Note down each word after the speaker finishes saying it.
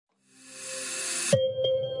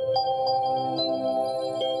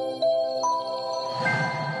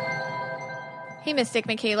Hey, Mystic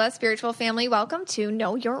Michaela, spiritual family. Welcome to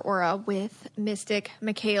Know Your Aura with Mystic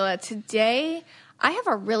Michaela. Today, I have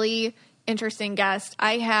a really interesting guest.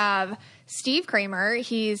 I have Steve Kramer.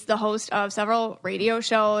 He's the host of several radio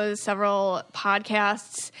shows, several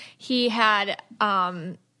podcasts. He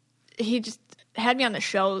just had me on the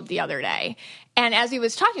show the other day. And as he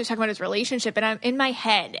was talking about his relationship. And I'm in my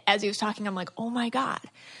head, as he was talking, I'm like, oh my God,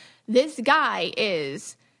 this guy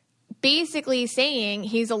is basically saying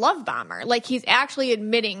he's a love bomber. Like, he's actually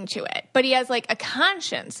admitting to it, but he has like a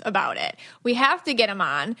conscience about it. We have to get him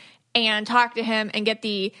on and talk to him and get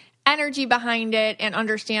the energy behind it and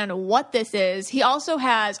understand what this is. He also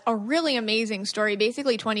has a really amazing story.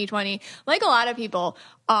 Basically 2020, like a lot of people,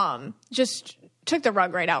 just took the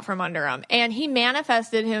rug right out from under him, and he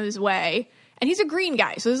manifested his way. And he's a green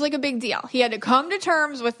guy, so this is like a big deal. He had to come to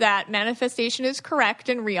terms with that manifestation is correct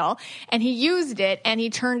and real, and he used it, and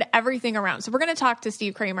he turned everything around. So we're going to talk to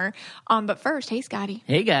Steve Kramer. But first, hey, Scotty.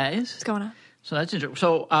 Hey, guys. What's going on? So that's interesting.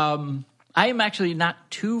 So I am actually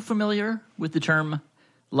not too familiar with the term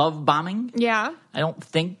love bombing. Yeah. I don't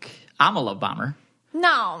think I'm a love bomber.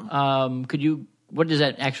 No. What does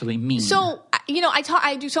that actually mean? So,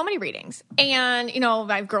 I do so many readings, and,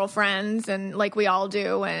 I have girlfriends, and like we all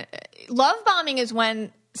do. And love bombing is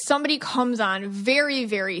when somebody comes on very,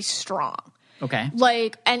 very strong. Okay.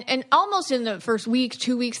 Like, and almost in the first week,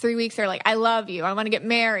 2 weeks, 3 weeks, they're like, I love you. I want to get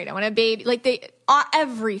married. I want a baby. Like,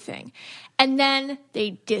 everything. And then they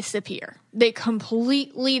disappear. They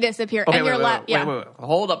completely disappear. Okay, and you're left. Wait.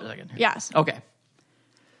 Hold up a second. Yes. Okay.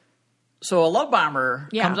 So a love bomber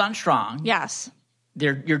comes on strong. Yes.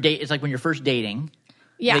 It's like when you're first dating.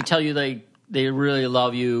 Yeah. They tell you they really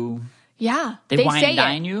love you. Yeah. They wine and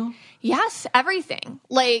dine you. Yes, everything.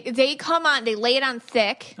 Like, they come on, they lay it on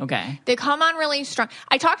thick. Okay. They come on really strong.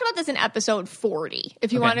 I talked about this in episode 40,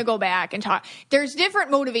 if you want to go back and talk. There's different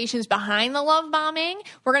motivations behind the love bombing.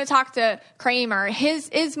 We're going to talk to Kramer. His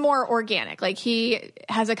is more organic. Like, he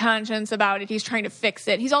has a conscience about it. He's trying to fix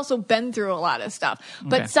it. He's also been through a lot of stuff.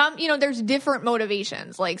 But some, there's different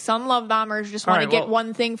motivations. Like, some love bombers just want to get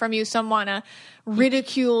one thing from you. Some want to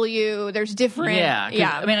ridicule you. There's different.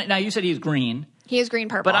 Yeah. I mean, now you said he's green. He is green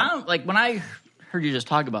purple. But I don't, like, when I heard you just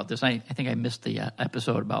talk about this, I think I missed the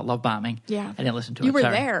episode about love bombing. Yeah. I didn't listen to it. You were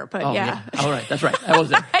there, but yeah. All right. That's right. I was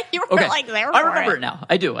there. You were like there for I remember it now.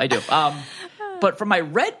 I do. But from my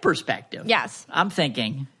red perspective, yes, I'm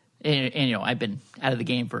thinking, and I've been out of the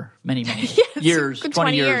game for many years,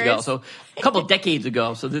 20 years ago. So a couple of decades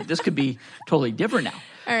ago. So this could be totally different now.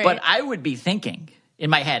 All right. But I would be thinking in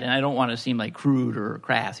my head, and I don't want to seem like crude or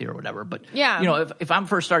crassy or whatever, but if I'm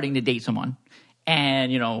first starting to date someone,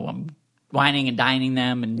 and, I'm whining and dining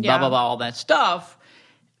them and blah, blah, blah, all that stuff,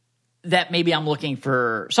 that maybe I'm looking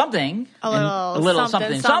for something. A little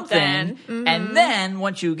something. Mm-hmm. And then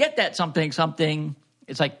once you get that something,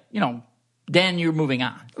 it's like, then you're moving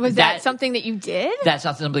on. Was that something that you did? That's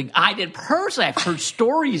not something I did personally. I've heard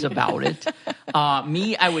stories about it.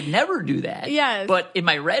 I would never do that. Yes. But in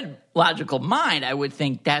my red logical mind, I would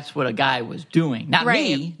think that's what a guy was doing. Not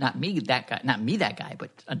me, that guy, but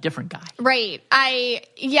a different guy. Right.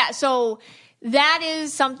 So that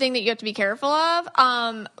is something that you have to be careful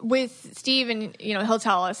of. With Steve, and he'll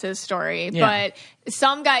tell us his story. Yeah. But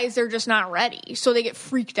some guys, they're just not ready, so they get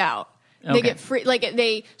freaked out. Okay. They get free,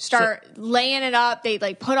 they start laying it up. They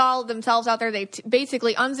put all of themselves out there. They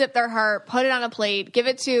basically unzip their heart, put it on a plate, give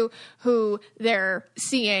it to who they're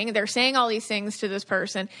seeing. They're saying all these things to this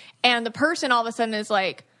person, and the person all of a sudden is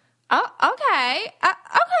like, "Oh, okay,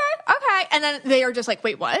 okay," and then they are just like,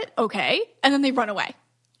 "Wait, what? Okay," and then they run away.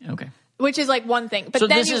 Okay. Which is like one thing. But so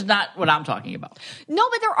this is not what I'm talking about. No,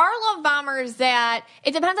 but there are love bombers that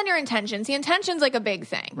it depends on your intentions. The intention's like a big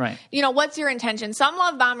thing. Right. What's your intention? Some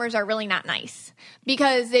love bombers are really not nice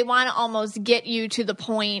because they want to almost get you to the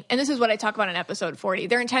point, and this is what I talk about in episode 40.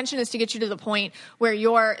 Their intention is to get you to the point where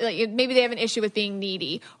you're, maybe they have an issue with being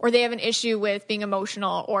needy, or they have an issue with being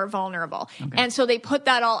emotional or vulnerable. Okay. And so they put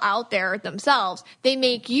that all out there themselves. They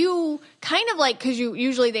make you kind of like, because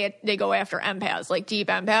usually they go after empaths, like deep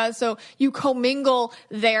empaths. So you commingle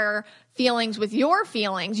their feelings with your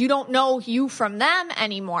feelings. You don't know you from them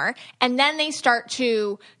anymore. And then they start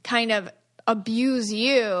to kind of abuse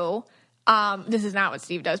you. This is not what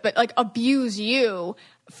Steve does, but abuse you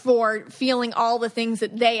for feeling all the things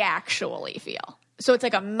that they actually feel. So it's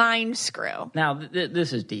like a mind screw. Now,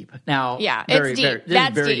 this is deep. Now, yeah, it's deep.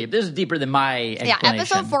 That's very deep. This is deeper than my explanation. Yeah,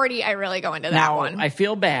 episode 40, I really go into that one. I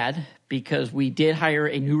feel bad because we did hire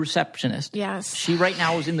a new receptionist. Yes. She right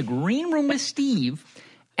now is in the green room with Steve,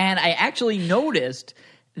 and I actually noticed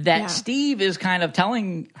that Steve is kind of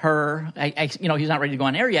telling her, he's not ready to go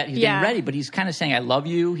on air yet. He's getting ready, but he's kind of saying, I love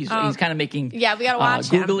you. He's kind of making we got to watch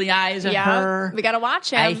googly eyes at her. We got to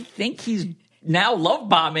watch him. I think he's now love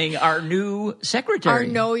bombing our new secretary. Our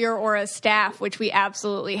Know Your Aura staff, which we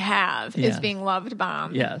absolutely have, is being loved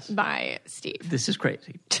bombed by Steve. This is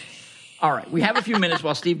crazy. All right. We have a few minutes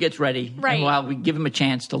while Steve gets ready. Right. And while we give him a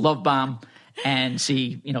chance to love bomb and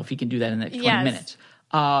see, if he can do that in the next 20 minutes.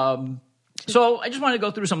 So I just wanted to go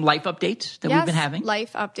through some life updates that we've been having.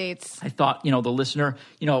 Life updates. I thought, the listener,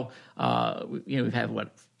 we've had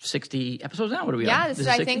 60 episodes now. What are we on? Yeah, this is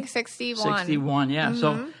I think 61. 61, yeah. Mm-hmm.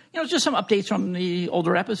 So, it's just some updates from the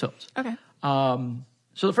older episodes. Okay.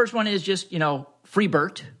 So the first one is just, Free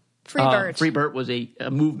Bert. Free Bert. Free Bert was a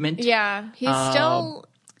movement. Yeah, he's still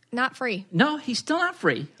not free. No, he's still not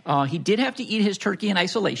free. He did have to eat his turkey in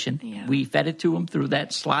isolation. Yeah. We fed it to him through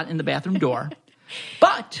that slot in the bathroom door.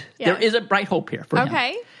 But there is a bright hope here for him.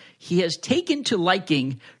 Okay. He has taken to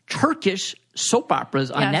liking Turkish soap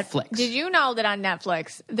operas on Netflix. Did you know that on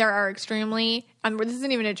Netflix there are extremely, this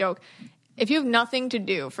isn't even a joke, if you have nothing to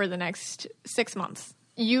do for the next 6 months,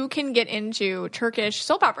 you can get into Turkish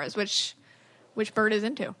soap operas, which Bert is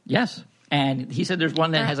into. Yes. And he said there's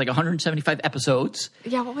one that has 175 episodes.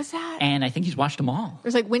 Yeah, what was that? And I think he's watched them all.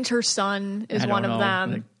 There's Winter Sun is one of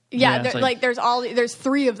them. There's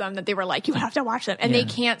 3 of them that they were like, you have to watch them. And they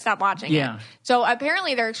can't stop watching it. So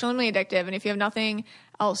apparently they're extremely addictive. And if you have nothing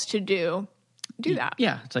else to do that.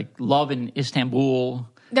 Yeah, it's like Love in Istanbul.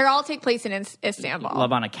 They all take place in Istanbul.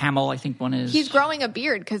 Love on a Camel, I think one is. He's growing a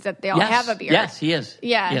beard because they all have a beard. Yes, he is.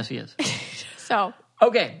 Yeah. Yes, he is. So.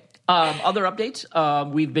 Okay. Other updates.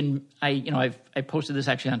 I posted this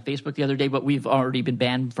actually on Facebook the other day, but we've already been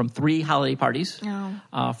banned from 3 holiday parties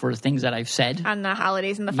for things that I've said. On the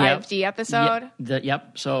holidays in the 5D episode?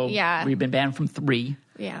 Yep. So we've been banned from 3.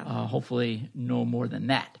 Yeah. Hopefully no more than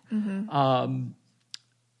that. Mm-hmm.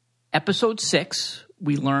 Episode 6,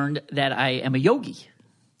 we learned that I am a yogi.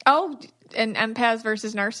 Oh, an empath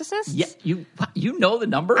versus narcissist? Yeah. You know the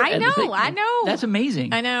number? I know. That's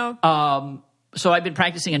amazing. I know. So I've been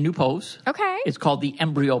practicing a new pose. Okay. It's called the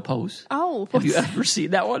embryo pose. Oh. Have you ever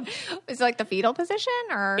seen that one? Is it like the fetal position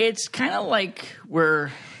or? It's kind of like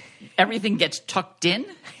where everything gets tucked in.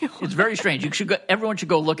 It's very strange. Everyone should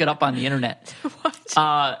go look it up on the internet. What?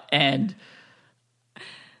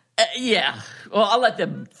 Well, I'll let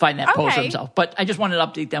them find that pose themselves. But I just wanted to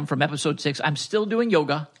update them from episode 6. I'm still doing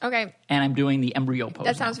yoga. Okay. And I'm doing the embryo pose.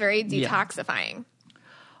 That sounds very detoxifying.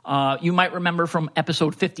 You might remember from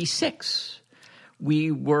episode 56.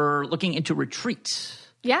 We were looking into retreats.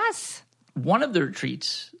 Yes. One of the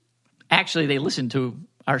retreats, actually, they listened to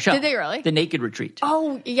our show. Did they really? The Naked Retreat.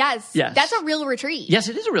 Oh, yes. That's a real retreat. Yes,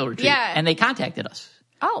 it is a real retreat. Yeah. And they contacted us.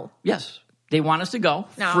 Oh. Yes. They want us to go,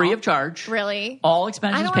 free of charge. Really? All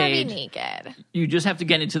expenses paid. I don't want to be naked. You just have to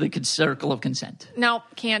get into the circle of consent. Nope,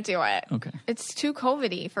 can't do it. Okay. It's too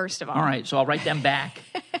COVID-y, first of all. All right, so I'll write them back.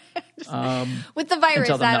 With the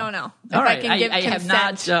virus, I don't know. All right, I can give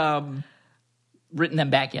consent. Have not written them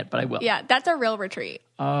back yet, but I will. Yeah, that's a real retreat.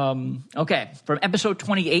 Okay, from episode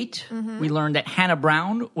 28, we learned that Hannah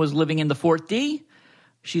Brown was living in the 4D.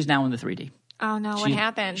 She's now in the 3D. Oh, no, what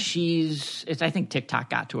happened? I think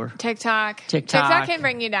TikTok got to her. TikTok can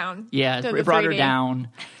bring you down. Yeah, it brought her down.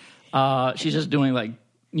 She's just doing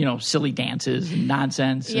silly dances and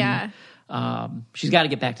nonsense. Yeah. And, she's got to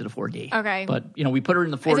get back to the 4D. Okay. But, we put her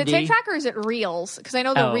in the 4D. Is it TikTok or is it Reels? Because I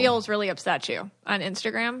know the Reels really upset you on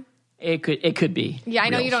Instagram. It could be. Yeah, I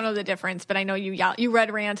know Reels. you don't know the difference, but I know you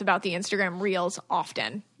read rants about the Instagram Reels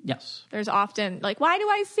often. Yes. There's often why do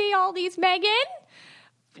I see all these, Megan?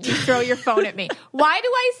 You throw your phone at me. Why do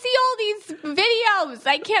I see all these videos?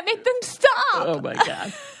 I can't make them stop. Oh my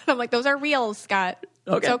God. I'm like, those are Reels, Scott.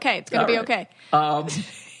 Okay. It's okay. It's going to be okay.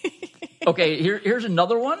 Okay, here's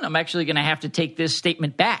another one. I'm actually going to have to take this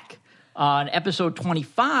statement back. On episode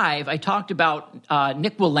 25, I talked about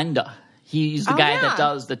Nick Wallenda. He's the guy that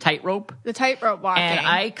does the tightrope. The tightrope walking. And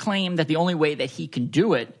I claim that the only way that he can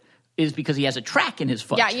do it is because he has a track in his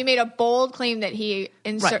foot. Yeah, you made a bold claim that he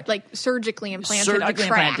surgically implanted a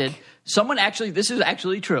track. Someone this is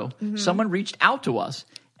actually true. Mm-hmm. Someone reached out to us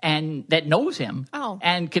and that knows him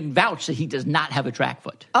and can vouch that he does not have a track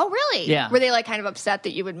foot. Oh, really? Yeah. Were they kind of upset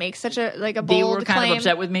that you would make such a bold claim? They were kind of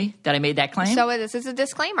upset with me that I made that claim. So this is a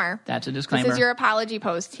disclaimer. That's a disclaimer. This is your apology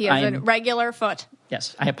post. He has a regular foot.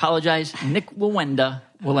 Yes, I apologize. Nick Wallenda.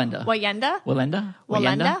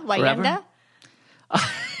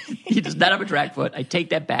 He does not have a track foot. I take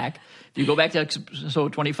that back. If you go back to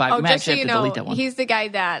episode 25, you might actually have to delete that one. He's the guy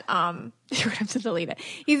that you're going to have to delete it.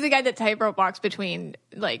 He's the guy that tightrope walks between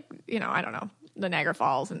I don't know, the Niagara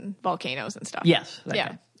Falls and volcanoes and stuff. Yes.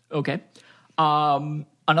 Yeah. Okay.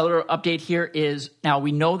 Another update here is now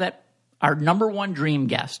we know that our number one dream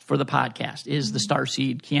guest for the podcast is the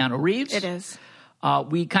starseed Keanu Reeves. It is.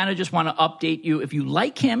 We kind of just want to update you. If you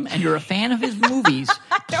like him and you're a fan of his movies,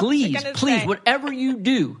 please, whatever you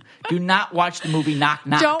do not watch the movie Knock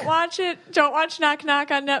Knock. Don't watch it. Don't watch Knock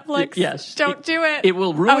Knock on Netflix. Yes. Don't do it. It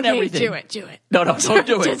will ruin everything. Do it. No, don't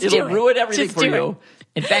do it. It'll ruin everything for you. It.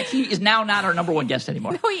 In fact, he is now not our number one guest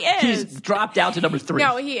anymore. No, he is. He's dropped down to number 3.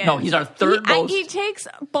 No, he is. No, he's our third most. He takes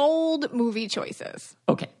bold movie choices.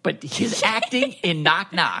 Okay, but his acting in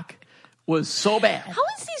Knock Knock was so bad. How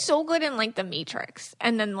is he so good in, like, The Matrix?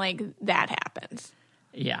 And then, like, that happens.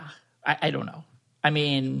 Yeah. I don't know. I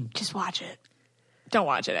mean... Just watch it. Don't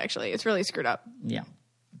watch it, actually. It's really screwed up. Yeah.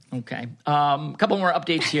 Okay. A couple more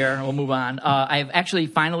updates here. We'll move on. I've actually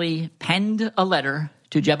finally penned a letter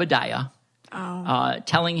to Jebediah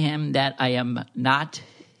telling him that I am not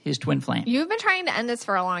his twin flame. You've been trying to end this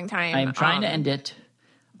for a long time. I'm trying to end it.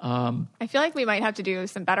 I feel like we might have to do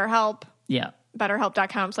some BetterHelp. Yeah.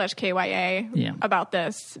 BetterHelp.com/KYA about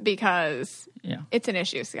this because it's an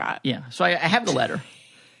issue, Scott. Yeah. So I have the letter.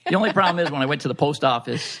 The only problem is when I went to the post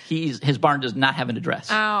office, his barn does not have an address.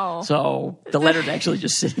 Oh. So the letter's actually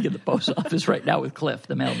just sitting in the post office right now with Cliff,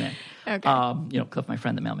 the mailman. Okay. Cliff, my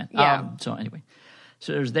friend, the mailman. Yeah. So anyway,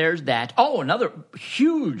 there's that. Oh, another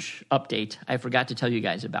huge update I forgot to tell you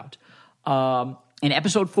guys about. In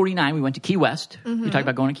episode 49, we went to Key West. We talked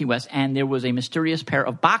about going to Key West, and there was a mysterious pair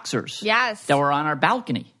of boxers that were on our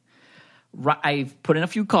balcony. I've put in a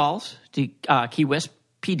few calls to Key West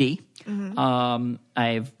PD.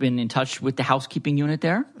 I've been in touch with the housekeeping unit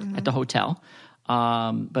there at the hotel,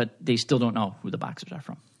 but they still don't know who the boxers are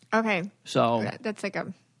from. Okay. So that's like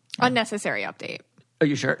a unnecessary update. Are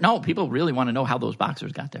you sure? No, people really want to know how those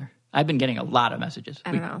boxers got there. I've been getting a lot of messages.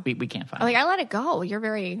 I don't know. We can't find it. I let it go. You're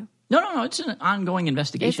very... No. It's an ongoing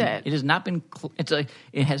investigation. Is it? It has not been.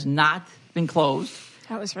 It has not been closed.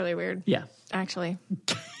 That was really weird. Yeah. Actually.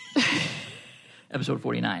 Episode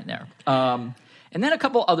 49 there. And then a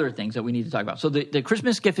couple other things that we need to talk about. So the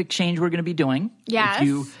Christmas gift exchange we're going to be doing. Yes. If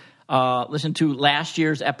you listen to last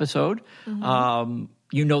year's episode,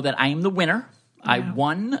 you know that I am the winner. I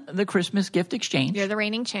won the Christmas gift exchange. You're the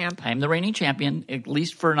reigning champ. I am the reigning champion, at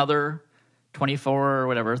least for another 24 or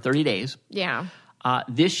whatever, 30 days. Yeah.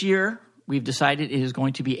 This year, we've decided it is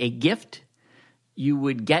going to be a gift you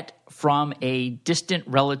would get from a distant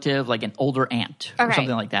relative, like an older aunt or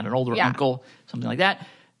something like that, an older uncle, something like that.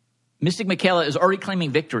 Mystic Michaela is already claiming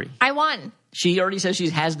victory. I won. She already says she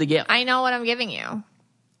has the gift. I know what I'm giving you.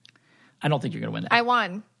 I don't think you're going to win that. I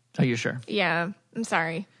won. Are you sure? Yeah. I'm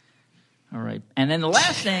sorry. All right. And then the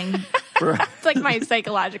last thing... It's like my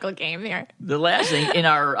psychological game here. The last thing, in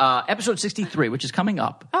our episode 63, which is coming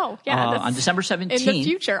up on December 17th. In the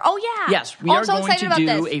future. Oh, yeah. Yes, we are going to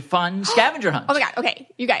do a fun scavenger hunt. Oh, my God. Okay,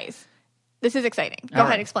 you guys. This is exciting. Go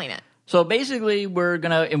ahead, explain it. So basically, we're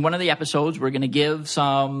going to, in one of the episodes, we're going to give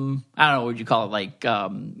some, I don't know, what would you call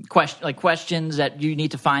it, questions that you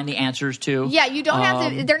need to find the answers to. Yeah, you don't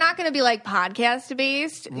have to, they're not going to be like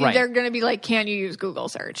podcast-based. Right. They're going to be like, can you use Google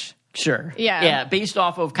search? Sure. Yeah. Yeah, based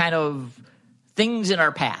off of kind of things in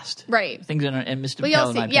our past. Right. Things in Mr. Well, Patel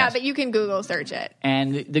and my past. Yeah, but you can Google search it.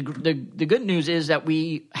 And the good news is that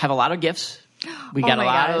we have a lot of gifts. We got a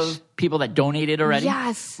lot of people that donated already.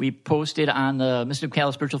 Yes. We posted on the Mr.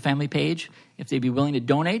 Michaela Spiritual Family page if they'd be willing to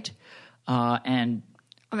donate. And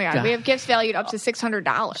oh my God, we have gifts valued up to $600.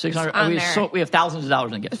 $600 on there. We have thousands of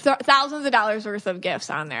dollars in gifts. Thousands of dollars worth of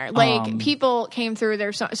gifts on there. Like people came through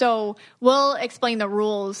there. So we'll explain the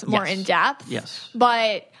rules more in depth. Yes.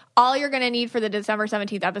 But all you're going to need for the December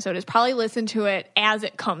 17th episode is probably listen to it as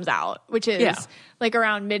it comes out, which is like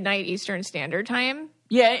around midnight Eastern Standard Time.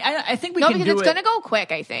 Yeah, I think we can do it. No, because it's going to go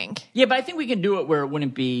quick, I think. Yeah, but I think we can do it where it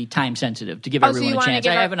wouldn't be time sensitive to give everyone a chance.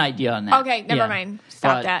 I have an idea on that. Okay, never mind.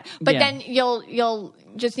 Stop that. But then you'll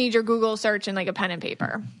just need your Google search and like a pen and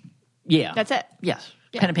paper. Yeah. That's it. Yes.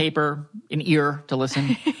 Yeah. Pen and paper, an ear to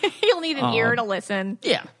listen. You'll need an ear to listen.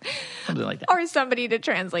 Yeah. Something like that. Or somebody to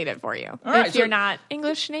translate it for you if you're not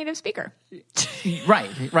English native speaker. Right.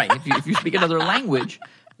 If you speak another language,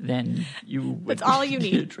 then you would That's all you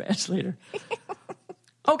need. A translator.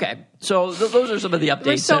 Okay, so those are some of the updates.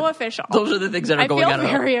 We're so official. Those are the things that are going on. I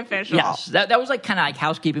feel very official. Yes, that was like kind of like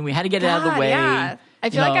housekeeping. We had to get it out of the way. Yeah.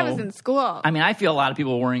 I feel like I was in school. I mean, I feel a lot of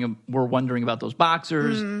people were wondering about those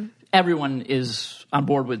boxers. Everyone is on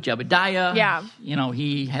board with Jebediah. Yeah. You know,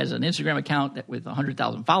 he has an Instagram account with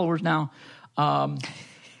 100,000 followers now.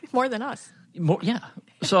 More than us. Yeah.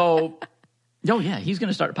 So, he's going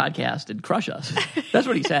to start a podcast and crush us. That's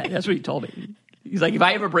what he said. That's what he told me. He's like, if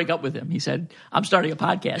I ever break up with him, he said, I'm starting a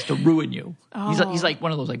podcast to ruin you. Oh. He's like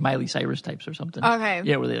one of those like Miley Cyrus types or something. Okay.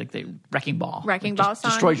 Yeah, where they Wrecking Ball. Wrecking Ball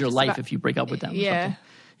song? Destroys your life if you break up with them. Yeah. Or something.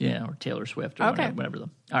 Yeah, or Taylor Swift or whatever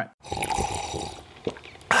them. All right.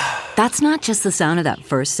 That's not just the sound of that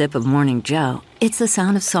first sip of Morning Joe. It's the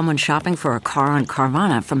sound of someone shopping for a car on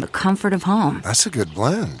Carvana from the comfort of home. That's a good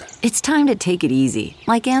blend. It's time to take it easy,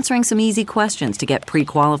 like answering some easy questions to get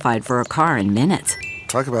pre-qualified for a car in minutes.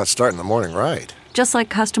 Talk about starting the morning right. Just like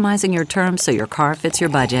customizing your terms so your car fits your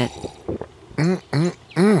budget.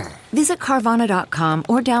 Visit Carvana.com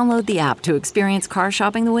or download the app to experience car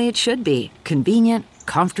shopping the way it should be. Convenient,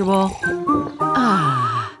 comfortable.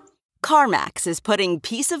 CarMax is putting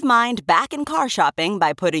peace of mind back in car shopping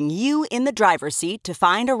by putting you in the driver's seat to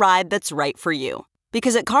find a ride that's right for you.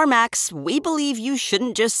 Because at CarMax, we believe you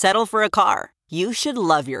shouldn't just settle for a car. You should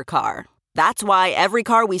love your car. That's why every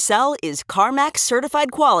car we sell is CarMax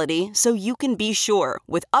certified quality, so you can be sure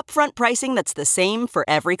with upfront pricing that's the same for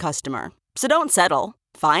every customer. So don't settle.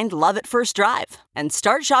 Find love at first drive and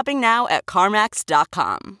start shopping now at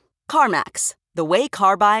CarMax.com. CarMax, the way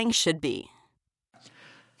car buying should be.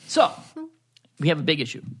 So, we have a big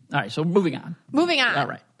issue. All right, so moving on. Moving on. All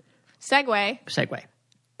right. Segue.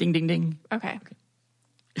 Ding, ding, ding. Okay.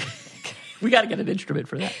 We got to get an instrument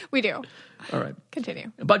for that. We do. All right.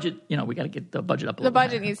 Continue. The budget, we got to get the budget up a little bit. The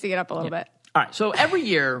budget needs to get up a little bit. All right. So every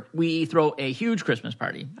year we throw a huge Christmas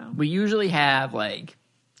party. Oh. We usually have like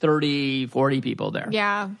 30, 40 people there.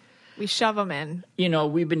 Yeah. We shove them in.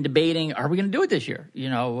 We've been debating, are we going to do it this year?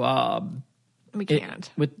 We can't.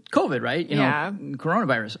 With COVID, right?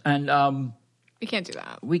 Coronavirus. And we can't do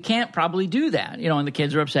that. We can't probably do that. And the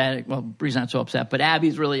kids are upset. Well, Bree's not so upset, but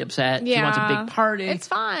Abby's really upset. Yeah. She wants a big party. It's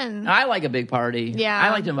fun. I like a big party. Yeah.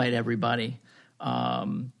 I like to invite everybody.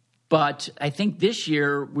 But I think this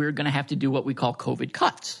year we're going to have to do what we call COVID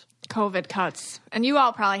cuts. COVID cuts. And you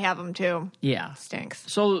all probably have them too. Yeah. Stinks.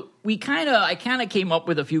 So I kind of came up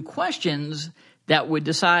with a few questions that would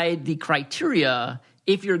decide the criteria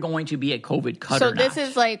if you're going to be a COVID cut or not. So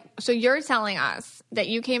this is so you're telling us that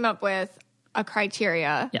you came up with a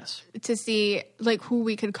criteria to see who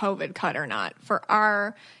we could COVID cut or not for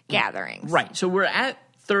our gatherings. Right. So we're at,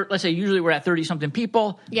 let's say usually we're at 30-something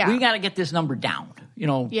people. Yeah. We got to get this number down.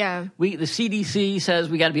 Yeah. The CDC says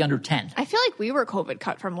we got to be under 10. I feel like we were COVID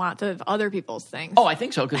cut from lots of other people's things. Oh, I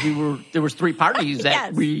think so, because there was 3 parties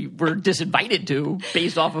that we were disinvited to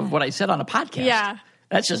based off of what I said on a podcast. Yeah.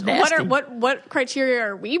 That's just nasty. What criteria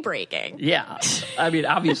are we breaking? Yeah. I mean,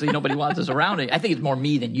 obviously nobody wants us around it. I think it's more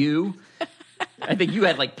me than you. I think you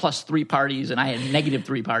had plus 3 parties and I had negative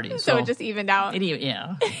 3 parties. So it just evened out.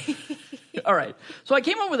 Yeah. All right. So I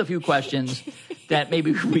came up with a few questions that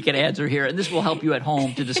maybe we can answer here, and this will help you at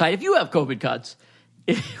home to decide if you have COVID cuts,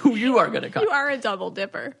 who you are going to cut. You are a double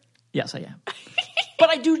dipper. Yes, I am. But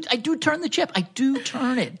I do turn the chip. I do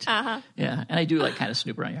turn it. Uh-huh. Yeah, and I do kind of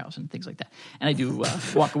snoop around your house and things like that. And I do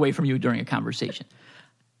walk away from you during a conversation.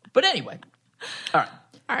 But anyway, all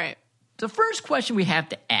right. The first question we have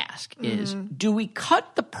to ask is, do we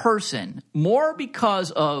cut the person more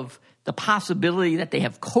because of the possibility that they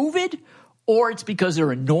have COVID, or it's because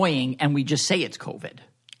they're annoying and we just say it's COVID?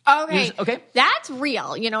 Okay. That's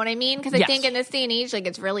real. You know what I mean? Because I think in this day and age,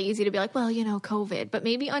 it's really easy to be like, well, COVID. But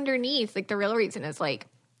maybe underneath, the real reason is they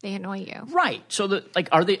annoy you. Right. So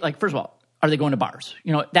are they, first of all, are they going to bars?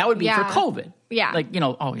 That would be for COVID. Yeah. That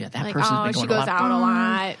person's been going she to goes a lot out of a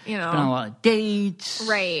lot. bars, been on a lot of dates.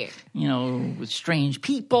 Right. With strange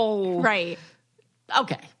people. Right.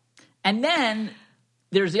 Okay. And then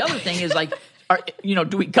there's the other thing is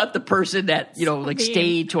do we cut the person that,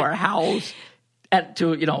 stayed to our house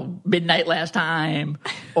to midnight last time,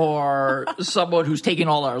 or someone who's taking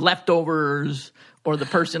all our leftovers, or the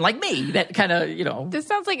person like me that kind of, This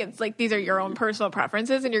sounds like it's these are your own personal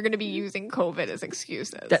preferences and you're going to be using COVID as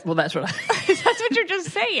excuses. That's what That's what you're just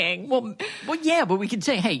saying. Well, yeah, but we can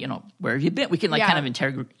say, hey, where have you been? We can kind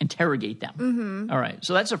of interrogate them. Mm-hmm. All right.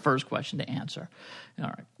 So that's the first question to answer. All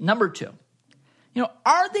right. Number 2.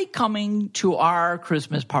 Are they coming to our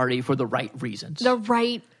Christmas party for the right reasons? The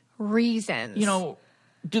right reasons.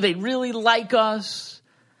 Do they really like us?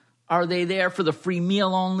 Are they there for the free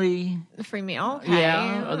meal only? The free meal? Okay.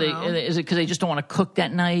 Yeah. Is it because they just don't want to cook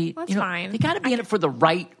that night? That's fine. They got to be in it for the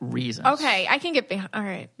right reasons. Okay. I can get behind. All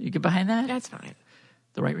right. You get behind that? That's fine.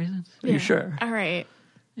 The right reasons? Are you sure? All right.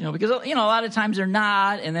 Because, a lot of times they're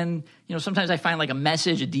not. And then, sometimes I find a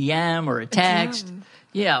message, a DM or a text.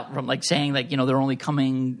 Yeah, from saying they're only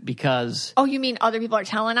coming because. Oh, you mean other people are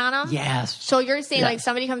telling on them? Yes. So you're saying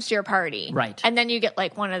somebody comes to your party, right? And then you get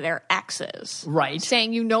one of their exes, right?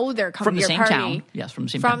 Saying they're coming from to the your same party, town. Yes, from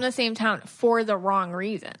the same town for the wrong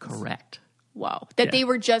reasons. Correct. Whoa. That they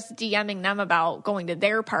were just DMing them about going to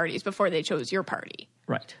their parties before they chose your party.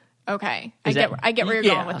 Right. Okay. I get where you're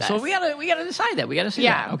going with this. So we gotta decide that. We gotta see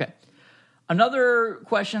that. Okay. Another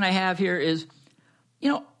question I have here is,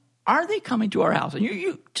 are they coming to our house? And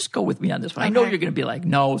you just go with me on this one. Okay. I know you're going to be like,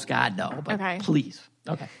 no, Scott, no. But please.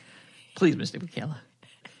 Okay. Please, Mr. Michaela.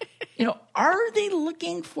 Are they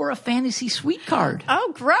looking for a fantasy suite card?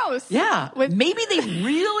 Oh, gross. Yeah. Maybe they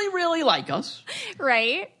really, really like us.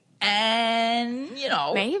 Right. And,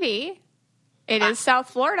 maybe. It is South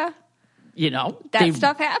Florida. That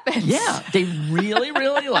stuff happens. Yeah. They really,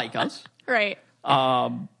 really like us. Right.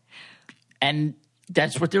 And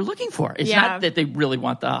that's what they're looking for. It's not that they really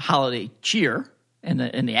want the holiday cheer and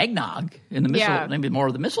the eggnog and the maybe more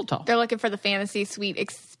of the mistletoe. They're looking for the fantasy suite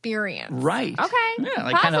experience. Right. Okay.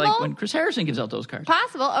 Yeah, kind of like when Chris Harrison gives out those cards.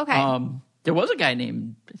 Possible. Okay. There was a guy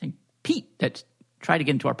named, I think, Pete that tried to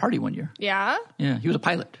get into our party one year. Yeah? Yeah, he was a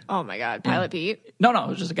pilot. Oh, my God. Pilot Pete? No, it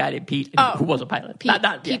was just a guy named Pete who was a pilot. Pete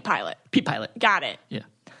Pilot. Pete Pilot. Got it. Yeah.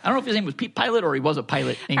 I don't know if his name was Pete Pilot or he was a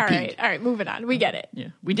pilot named Pete. All right, moving on. We get it. Yeah.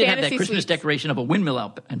 We did have that Christmas decoration of a windmill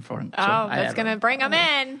out in front. So that's going to bring them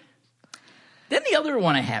in. Then the other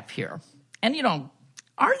one I have here, and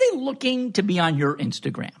are they looking to be on your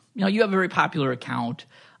Instagram? You have a very popular account.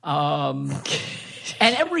 And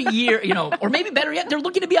every year, or maybe better yet, they're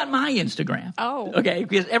looking to be on my Instagram. Oh. Okay,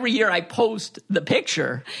 because every year I post the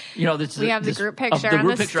picture, we have the group picture of the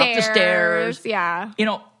group picture up the stairs. Yeah.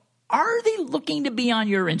 Are they looking to be on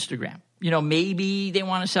your Instagram? Maybe they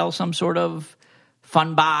want to sell some sort of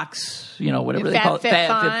fun box, whatever they call it,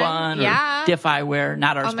 FabFitFun or Diff Eyewear.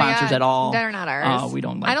 Not our sponsors at all. They're not ours. We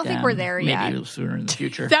don't like I don't think we're there yet. Maybe sooner in the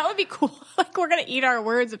future. That would be cool. Like, we're going to eat our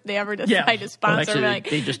words if they ever decide to sponsor. Well,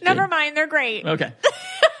 actually, they just never mind, they're great. Okay.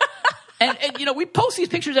 and we post these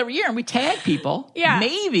pictures every year and we tag people. Yeah.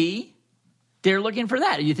 Maybe they're looking for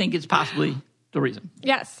that. You think it's possibly the reason?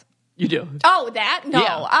 Yes. You do? Oh, that? No.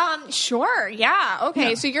 Yeah. Sure. Yeah. Okay.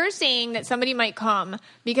 Yeah. So you're saying that somebody might come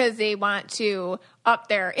because they want to up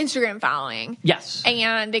their Instagram following. Yes.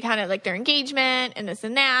 And they kind of like their engagement and this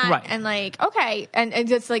and that. Right. And okay. And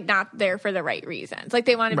it's like not there for the right reasons. Like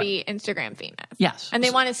they want to be Instagram famous. Yes. And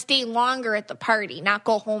they want to stay longer at the party, not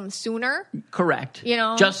go home sooner. Correct.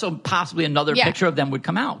 Just so possibly another picture of them would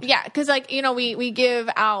come out. Yeah. Because we give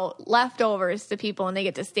out leftovers to people and they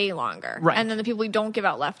get to stay longer. Right. And then the people we don't give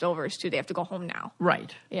out leftovers to, they have to go home now.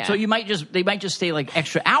 Right. Yeah. So they might just stay like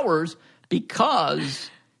extra hours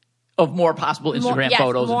because of more possible Instagram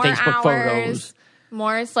photos and Facebook photos.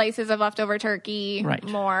 More slices of leftover turkey. Right.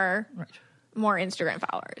 More Instagram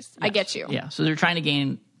followers. Yes. I get you. Yeah. So they're trying to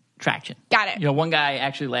gain traction. Got it. One guy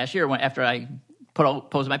actually last year, after I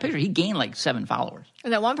posted my picture, he gained like 7 followers.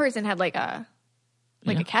 And then one person had like a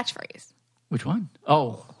catchphrase. Which one?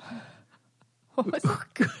 Oh. What was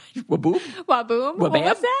it? Waboom? Waboom? What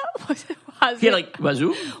was that? He had like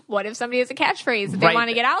wazoo? What if somebody has a catchphrase that they want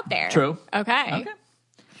to get out there? True. Okay.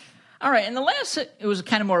 All right. And the last, it was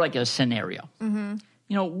kind of more like a scenario. Mm-hmm.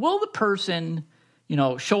 Will the person,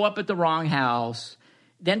 show up at the wrong house,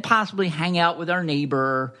 then possibly hang out with our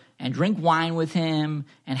neighbor and drink wine with him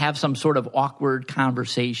and have some sort of awkward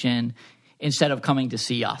conversation instead of coming to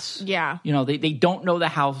see us? Yeah. They don't know the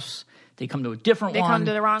house. They come to a different one. They come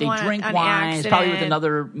to the wrong one. They drink on wine. accident. It's probably with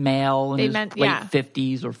another male in his late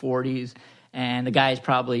 50s or 40s. And the guy's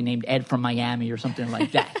probably named Ed from Miami or something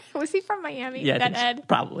like that. Was he from Miami? Yeah, that Ed?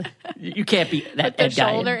 Probably. You can't be that Ed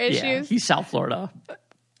guy. Shoulder issues? Yeah, he's South Florida.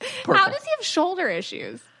 Purple. How does he have shoulder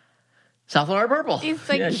issues? South Florida purple. He's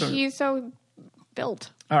like, he's so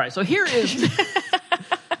built. All right, so here is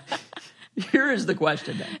the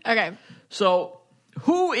question then. Okay. So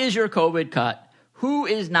who is your COVID cut? Who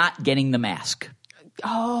is not getting the mask?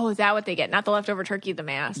 Oh, is that what they get? Not the leftover turkey, the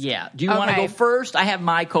mask. Yeah. Do you want to go first? I have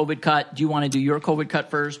my COVID cut. Do you want to do your COVID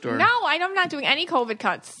cut first? Or? No, I'm not doing any COVID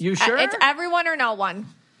cuts. You sure? It's everyone or no one.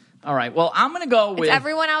 All right. Well, I'm going to go with... It's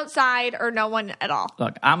everyone outside or no one at all.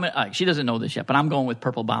 Look, she doesn't know this yet, but I'm going with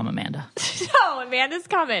Purple Bomb Amanda. No, Amanda's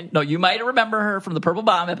coming. No, you might remember her from the Purple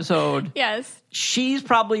Bomb episode. Yes. She's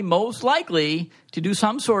probably most likely to do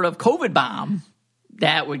some sort of COVID bomb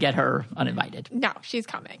that would get her uninvited. No, she's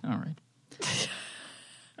coming. All right.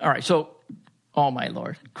 All right. So, oh my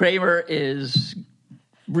Lord. Kramer is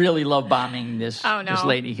really love bombing this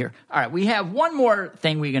lady here. All right. We have one more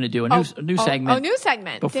thing we're going to do, a new segment. Oh, new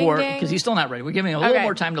segment. Before, because he's still not ready. We're giving him a little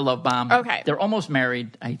more time to love bomb. Okay. They're almost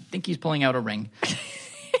married. I think he's pulling out a ring.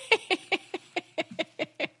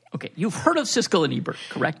 Okay. You've heard of Siskel and Ebert,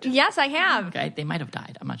 correct? Yes, I have. Okay. They might have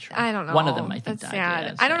died. I'm not sure. I don't know. One of them, I think, that's died. sad.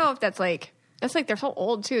 Yeah, I don't know if that's like That's like they're so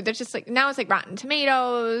old too. They're just like now it's like Rotten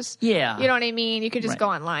Tomatoes. Yeah. You know what I mean? You could just go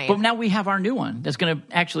online. But now we have our new one that's going to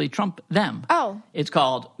actually trump them. Oh. It's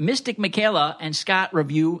called Mystic Michaela and Scott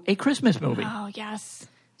Review a Christmas Movie. Oh, yes.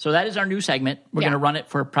 So that is our new segment. We're going to run it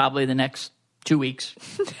for probably the next 2 weeks.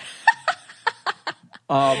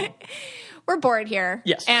 We're bored here.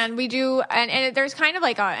 Yes. And we do, and there's kind of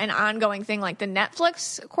like an ongoing thing, like the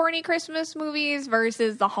Netflix corny Christmas movies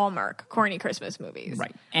versus the Hallmark corny Christmas movies.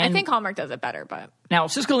 Right. And I think And Hallmark does it better, but. now,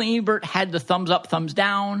 Siskel and Ebert had the thumbs up, thumbs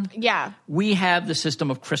down. Yeah. We have the system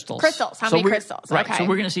of crystals. Crystals. How many crystals? Right. Okay. So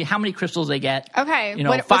we're going to see how many crystals they get. Okay. You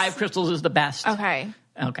know, 5 crystals is the best. Okay.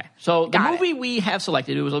 Okay. So the Got movie we have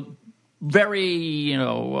selected, it was a very,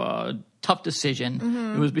 tough decision.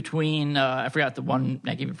 Mm-hmm. It was between, I forgot the one,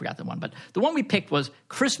 I even forgot the one, but the one we picked was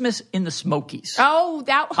Christmas in the Smokies. Oh,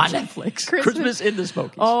 that on Netflix. Christmas in the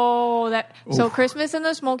Smokies. Oh, so Christmas in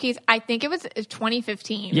the Smokies, I think it was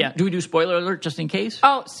 2015. Yeah. Do we do spoiler alert just in case?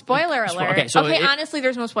 Oh, spoiler alert. Okay, so honestly,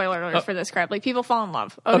 there's no spoiler alert for this crap. Like, people fall in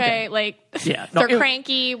love. Okay. Like, yeah. they're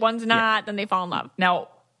cranky, one's not, then they fall in love. Now,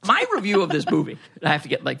 my review of this movie, I have to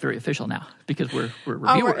get like very official now because we're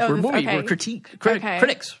reviewers, we're critics,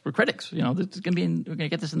 we're critics. This is going to be we're going to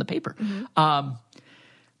get this in the paper. Mm-hmm.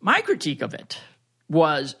 My critique of it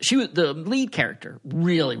was the lead character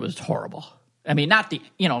really was horrible. I mean, not the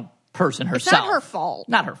person herself. It's not her fault.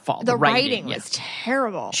 Not her fault. The writing was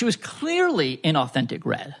terrible. She was clearly inauthentic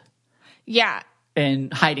red. Yeah.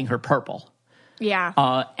 And hiding her purple. Yeah.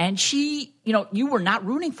 And she, you were not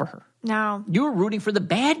rooting for her. No. You were rooting for the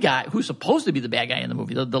bad guy, who's supposed to be the bad guy in the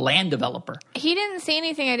movie, the land developer. He didn't say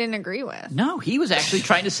anything I didn't agree with. No, he was actually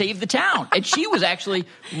trying to save the town. And she was actually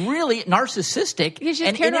really narcissistic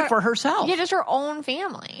and in it for herself. Yeah, just her own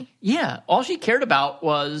family. Yeah. All she cared about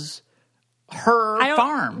was her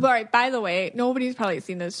farm. Right. By the way, nobody's probably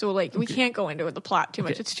seen this, so we can't go into the plot too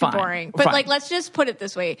much. It's too boring. But let's just put it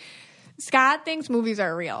this way. Scott thinks movies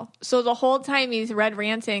are real. So the whole time he's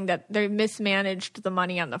ranting that they mismanaged the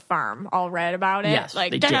money on the farm. All read about it. Yes, I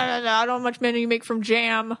don't know how much money you make from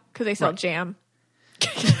jam, because they sell jam.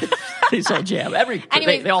 They sell jam.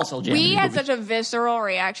 They all sell jam. We had such a visceral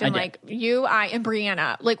reaction. You, I, and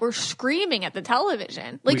Brianna. We're screaming at the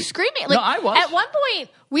television. Screaming. No, I was. At one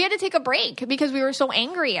point, we had to take a break because we were so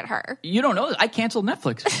angry at her. You don't know this. I canceled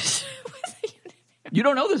Netflix. You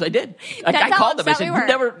don't know this. I did. I called them. I said,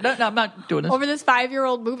 no, I'm not doing this. Over this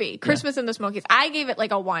 5-year-old movie, Christmas in the Smokies. I gave it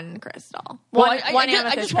a 1 crystal.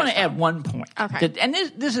 I just want to add one point. Okay. And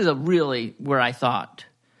this is really where I thought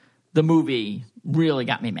the movie really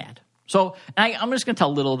got me mad. So I'm just going to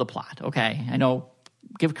tell a little of the plot, okay? I know,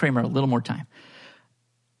 give Kramer a little more time.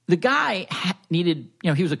 The guy needed,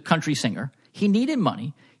 he was a country singer. He needed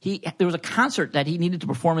money. There was a concert that he needed to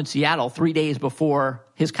perform in Seattle 3 days before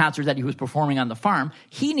his concert that he was performing on the farm.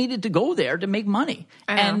 He needed to go there to make money.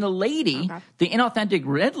 And the lady, the inauthentic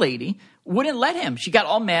red lady, wouldn't let him. She got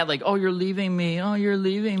all mad, like, "Oh, you're leaving me. Oh, you're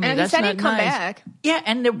leaving me. And that's he said not he'd come nice." back. Yeah,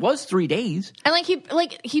 and it was 3 days. And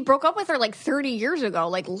he broke up with her 30 years ago.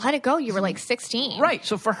 Let it go. You were 16. Right.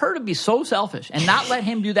 So for her to be so selfish and not let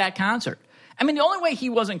him do that concert. I mean, the only way he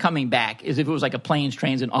wasn't coming back is if it was a planes,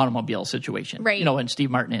 trains, and automobile situation. Right. And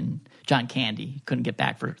Steve Martin and John Candy couldn't get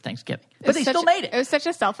back for Thanksgiving. But they still made it. It was such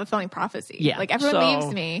a self-fulfilling prophecy. Yeah. Everyone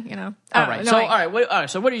leaves me, All right.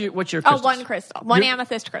 So what's your crystals? 1 crystal. 1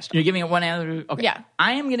 amethyst crystal. You're giving it 1 amethyst? Okay. Yeah.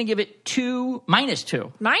 I am going to give it -2.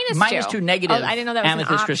 -2 negative. Oh, I didn't know that was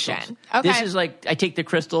amethyst an option. crystals. Okay. This is I take the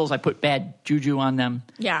crystals, I put bad juju on them.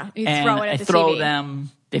 Yeah. You and throw it at the I throw TV.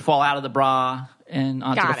 them. They fall out of the bra and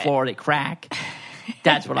onto the floor. They crack.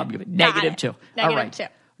 That's what I'm giving. -2. All right. 2.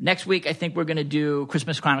 Next week, I think we're going to do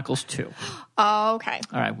Christmas Chronicles 2. Okay.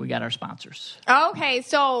 All right. We got our sponsors. Okay.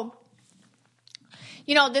 So,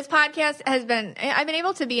 this podcast I've been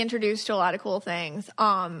able to be introduced to a lot of cool things.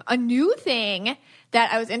 A new thing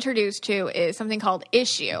that I was introduced to is something called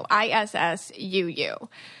Issuu, ISSUU.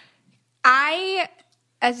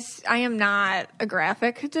 As I am not a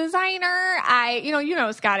graphic designer,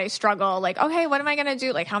 Scott, I struggle. Okay, what am I going to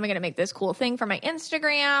do? How am I going to make this cool thing for my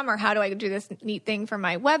Instagram? Or how do I do this neat thing for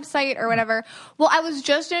my website or whatever? Well, I was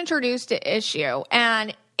just introduced to Issuu,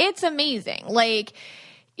 and it's amazing.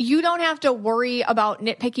 You don't have to worry about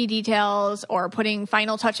nitpicky details or putting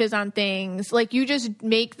final touches on things. You just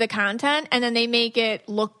make the content, and then they make it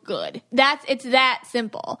look good. It's that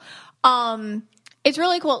simple. It's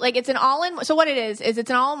really cool. It's an all-in. So what it is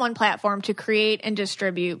it's an all-in-one platform to create and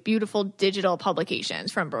distribute beautiful digital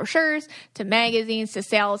publications, from brochures to magazines to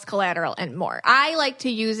sales collateral and more. I like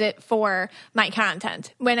to use it for my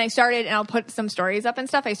content. When I started, and I'll put some stories up and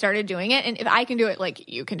stuff, I started doing it. And if I can do it,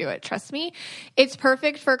 you can do it. Trust me. It's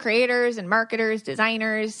perfect for creators and marketers,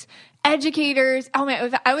 designers, educators. Oh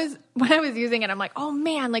man, when I was using it, I'm like, oh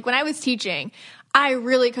man, like when I was teaching, I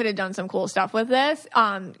really could have done some cool stuff with this.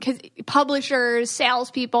 Because publishers,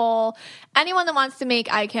 salespeople, anyone that wants to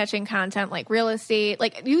make eye-catching content like real estate,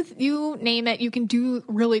 like you name it, you can do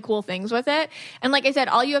really cool things with it. And like I said,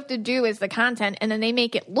 all you have to do is the content, and then they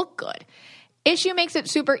make it look good. Issue makes it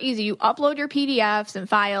super easy. You upload your PDFs and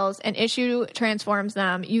files, and Issue transforms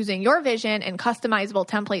them using your vision and customizable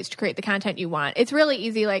templates to create the content you want. It's really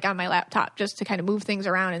easy, like on my laptop, just to kind of move things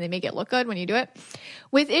around, and they make it look good when you do it.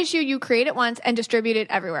 With Issue, you create it once and distribute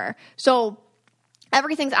it everywhere. So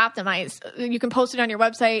everything's optimized. You can post it on your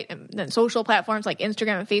website and then social platforms like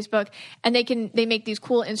Instagram and Facebook, and they make these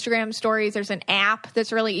cool Instagram stories. There's an app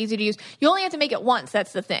that's really easy to use. You only have to make it once.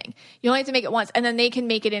 That's the thing. You only have to make it once, and then they can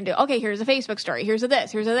make it into, okay, here's a Facebook story. Here's a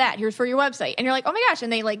this. Here's a that. Here's for your website. And you're like, oh my gosh.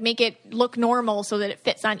 And they like make it look normal so that it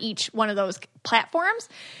fits on each one of those platforms.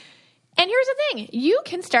 And here's the thing. You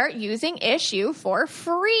can start using Issue for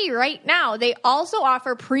free right now. They also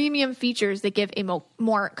offer premium features that give a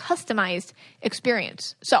more customized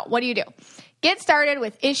experience. So what do? Get started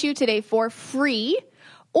with Issue today for free.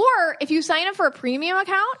 Or if you sign up for a premium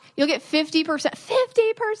account, you'll get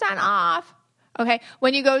 50% off. Okay.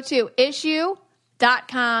 When you go to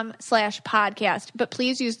issue.com/podcast, but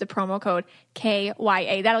please use the promo code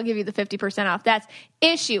KYA. That'll give you the 50% off. That's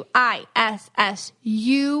Issue,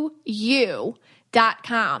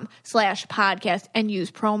 ISSUU.com/podcast, and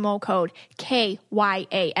use promo code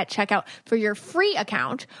KYA at checkout for your free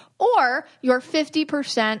account or your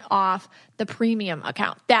 50% off the premium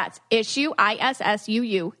account. That's Issue,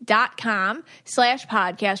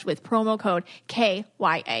 ISSUU.com/podcast with promo code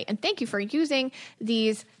KYA. And thank you for using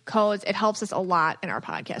these codes. It helps us a lot in our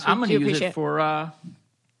podcast. I'm going to use it for our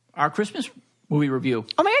Christmas movie review.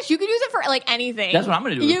 Oh my gosh, you could use it for like anything. That's what I'm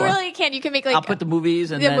going to do. You really can. You can make like I'll put the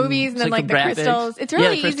movies and then like the crystals. It's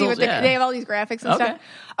really easy with they have all these graphics and stuff.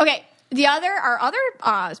 Okay. Our other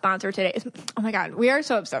sponsor today is, oh my God, we are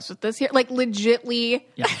so obsessed with this here. Like legitly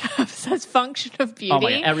obsessed. Function of Beauty. Oh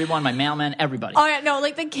my God, everyone, my mailman, everybody. Oh yeah, no,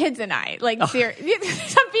 like the kids and I. Like I'm being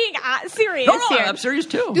serious No, here. I'm serious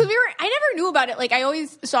too. Because I never knew about it. Like I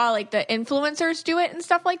always saw like the influencers do it and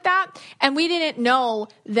stuff like that. And we didn't know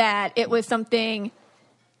that it was something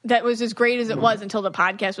that was as great as it was until the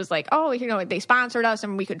podcast was like, oh, they sponsored us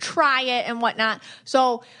and we could try it and whatnot.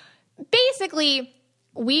 So basically,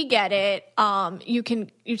 we get it.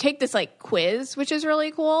 You take this like quiz, which is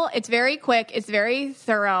really cool. It's very quick. It's very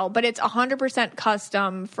thorough, but it's 100%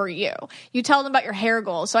 custom for you. You tell them about your hair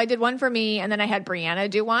goals. So I did one for me, and then I had Brianna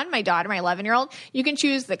do one, my daughter, my 11-year-old. You can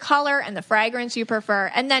choose the color and the fragrance you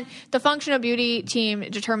prefer. And then the Function of Beauty team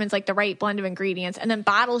determines like the right blend of ingredients and then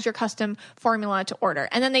bottles your custom formula to order.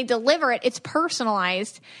 And then they deliver it. It's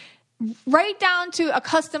personalized right down to a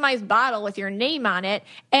customized bottle with your name on it.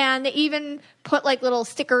 And they even put like little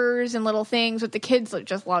stickers and little things with the kids that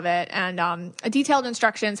just love it, and detailed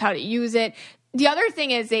instructions how to use it. The other thing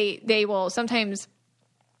is they will sometimes,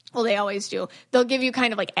 well, they always do, they'll give you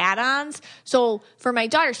kind of like add-ons. So for my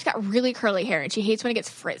daughter, she's got really curly hair and she hates when it gets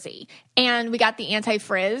frizzy. And we got the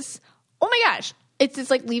anti-frizz. Oh my gosh. It's this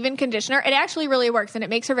like leave-in conditioner. It actually really works, and it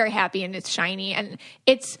makes her very happy, and it's shiny, and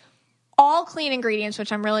it's all clean ingredients,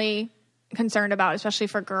 which I'm really concerned about, especially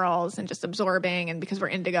for girls, and just absorbing, and because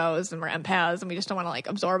we're indigos and we're empaths and we just don't want to like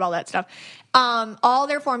absorb all that stuff. All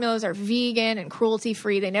their formulas are vegan and cruelty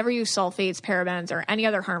free. They never use sulfates, parabens, or any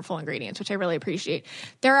other harmful ingredients, which I really appreciate.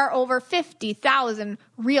 There are over 50,000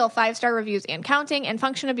 real 5-star reviews and counting, and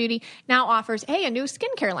Function of Beauty now offers, a new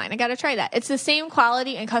skincare line. I got to try that. It's the same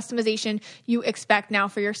quality and customization you expect now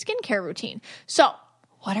for your skincare routine. So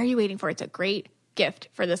what are you waiting for? It's a great gift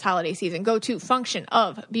for this holiday season. Go to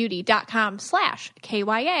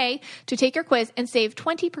functionofbeauty.com/KYA to take your quiz and save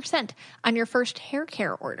 20% on your first hair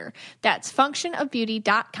care order. That's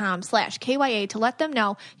functionofbeauty.com/KYA to let them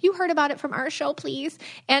know you heard about it from our show, please.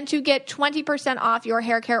 And to get 20% off your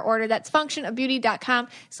hair care order, that's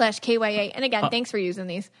functionofbeauty.com/KYA. And again, thanks for using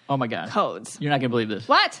these codes. You're not going to believe this.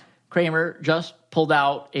 What? Kramer just pulled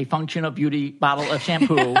out a Function of Beauty bottle of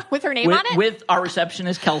shampoo. With her name on it? With our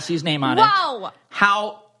receptionist, Kelsey's name on it. Wow.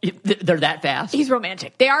 How? They're that fast? He's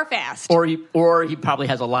romantic. They are fast. Or he probably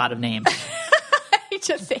has a lot of names.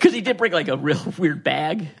 Because he did bring like a real weird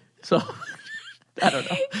bag. So, I don't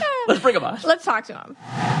know. Let's bring him on. Let's talk to him.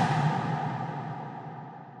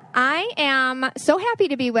 I am so happy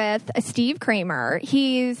to be with Steve Kramer.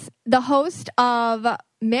 He's the host of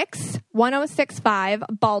Mix 1065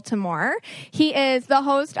 Baltimore. He is the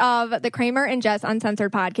host of the Kramer and Jess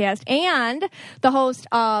Uncensored podcast and the host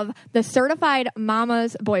of the Certified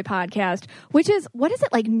Mama's Boy podcast, which is, what is it,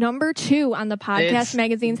 like number 2 on the podcast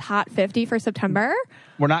magazine's Hot 50 for September?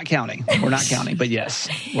 We're not counting, but yes,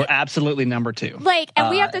 we're absolutely number 2. Like, and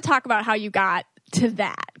we have to talk about how you got to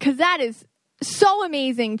that, because that is so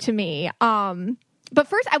amazing to me. But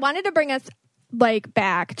first, I wanted to bring us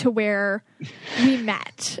back to where we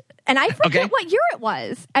met. And I forget what year it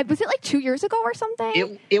was. Was it like 2 years ago or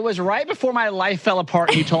something? It was right before my life fell apart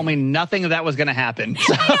and you told me nothing of that was going to happen.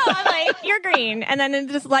 So. I know. I'm like, you're green. And then it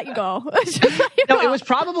just let you go. It was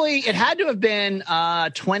probably, it had to have been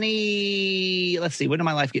 20, let's see, when did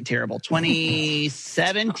my life get terrible?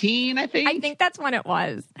 2017, I think? I think that's when it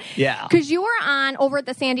was. Yeah. Because you were on over at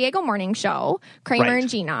the San Diego Morning Show, Kramer and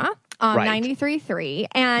Gina. 93.3.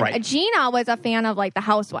 And Gina was a fan of like the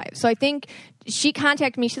Housewives. So I think she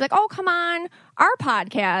contacted me. She's like, oh, come on, our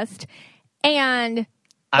podcast. And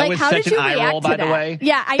I was how such did an you eye react roll, to by that? the way.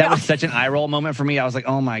 Yeah, I know. That was such an eye roll moment for me. I was like,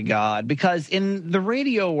 oh my God. Because in the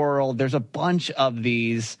radio world, there's a bunch of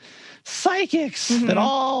these psychics that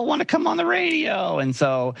all want to come on the radio. And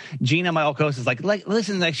so Gina, my old host, is like,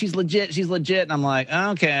 listen, like she's legit. And I'm like,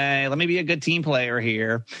 okay, let me be a good team player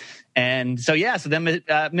here. And so, so then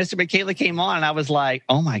Mr. McKayla came on and I was like,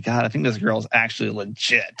 oh my God, I think this girl's actually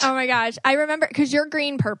legit. Oh my gosh. I remember, because you're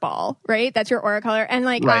green purple, right? That's your aura color. And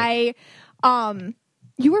like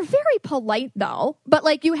you were very polite though, but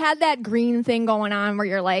like you had that green thing going on where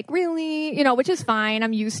you're like, really, which is fine.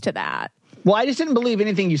 I'm used to that. Well, I just didn't believe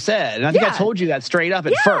anything you said. And I think I told you that straight up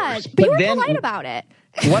at first. But you were polite about it.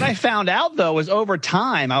 What I found out though was over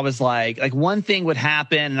time, I was like one thing would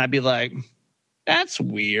happen and I'd be like, that's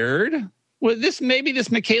weird. Well, maybe this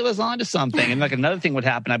Michaela's onto something. And like another thing would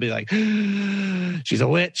happen. I'd be like, she's a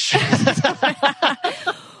witch.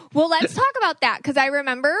 Well, let's talk about that. Because I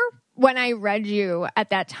remember when I read you at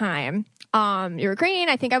that time, you were green.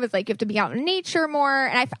 I think I was like, you have to be out in nature more.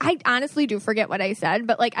 And I honestly do forget what I said.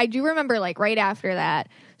 But like, I do remember like right after that,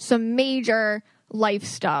 some major life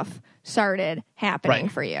stuff started happening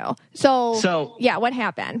for you. So yeah, what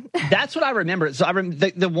happened? That's what I remember. So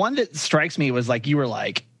the one that strikes me was like, you were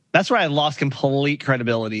like, that's where I lost complete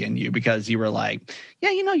credibility in you, because you were like, yeah,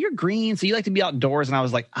 you're green, so you like to be outdoors. And I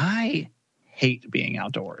was like, I hate being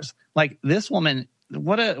outdoors. Like this woman,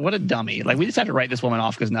 what a dummy. Like we just had to write this woman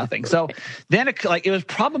off because nothing. So then it was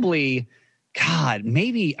probably, God,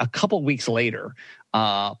 maybe a couple weeks later,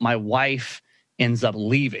 my wife ends up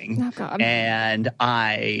leaving and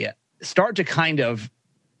I start to kind of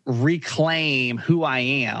reclaim who I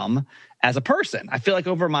am as a person. I feel like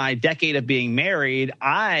over my decade of being married,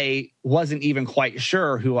 I wasn't even quite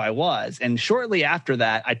sure who I was. And shortly after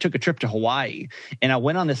that, I took a trip to Hawaii and I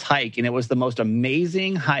went on this hike, and it was the most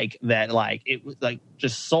amazing hike that it was like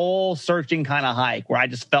just soul searching kind of hike where I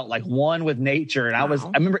just felt like one with nature. And I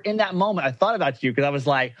remember in that moment, I thought about you because I was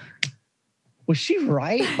like, was she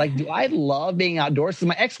right? Like, do I love being outdoors? So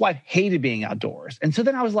my ex-wife hated being outdoors. And so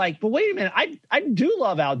then I was like, but wait a minute, I do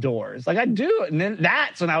love outdoors. Like I do. And then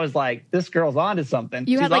that's when I was like, this girl's onto something.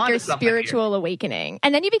 You had like your spiritual awakening.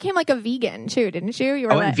 And then you became like a vegan too, didn't you? You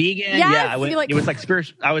were went vegan. Yes, yeah. It was like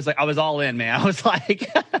spiritual. I was all in, man. I was like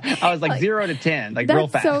 0 to 10, like real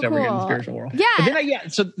fast over here in the spiritual world. Yeah. But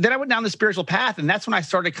then then I went down the spiritual path, and that's when I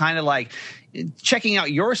started kind of like checking out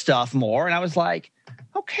your stuff more. And I was like,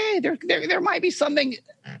 okay, there might be something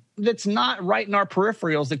that's not right in our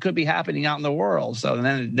peripherals that could be happening out in the world. So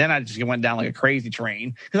then I just went down like a crazy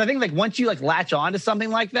train, because I think like once you like latch on to something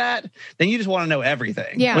like that, then you just want to know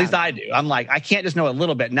everything. Yeah. At least I do. I'm like, I can't just know a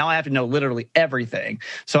little bit. Now I have to know literally everything.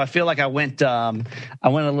 So I feel like I went a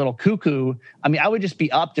little cuckoo. I mean, I would just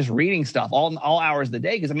be up just reading stuff all hours of the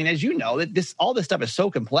day, because I mean, as you know, all this stuff is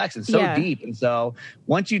so complex and so deep. And so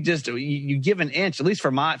once you just you give an inch, at least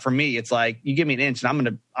for me, it's like you give me an inch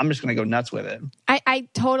and I'm just gonna go nuts with it. I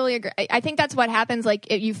totally agree. I think that's what happens.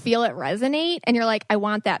 Like you feel it resonate and you're like, I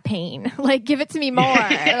want that pain. Like, give it to me more.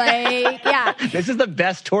 Like, yeah. This is the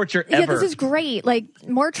best torture ever. Yeah, this is great. Like,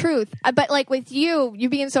 more truth. But like with you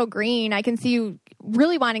being so green, I can see you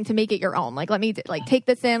really wanting to make it your own. Like, let me take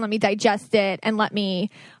this in, let me digest it, and let me,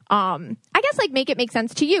 I guess like make it make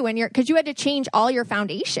sense to you. And because you had to change all your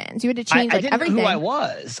foundations. You had to change everything. I didn't know who I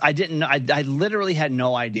was. I didn't know. I literally had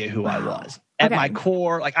no idea who I was. At my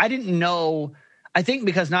core, like I didn't know. I think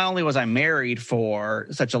because not only was I married for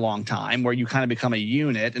such a long time, where you kind of become a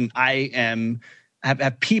unit, and I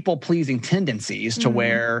have people pleasing tendencies to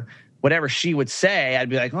where whatever she would say, I'd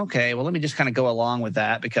be like, okay, well, let me just kind of go along with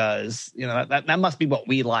that because, you know, that must be what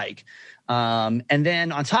we like. And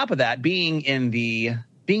then on top of that, being in the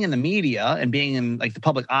media and being in like the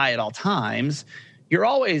public eye at all times, you're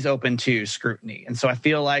always open to scrutiny. And so I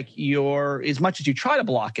feel like as much as you try to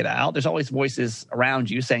block it out, there's always voices around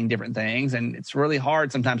you saying different things. And it's really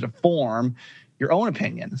hard sometimes to form your own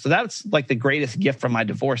opinion. So that's like the greatest gift from my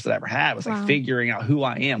divorce that I ever had was like figuring out who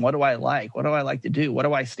I am. What do I like? What do I like to do? What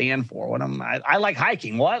do I stand for? I like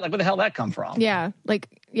hiking. What? Like, where the hell did that come from? Yeah.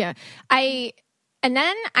 And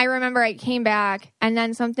then I remember I came back and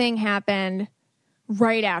then something happened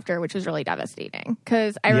right after, which was really devastating.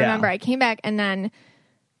 Because I remember I came back and then,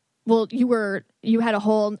 well, you had a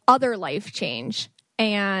whole other life change.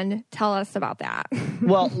 And tell us about that.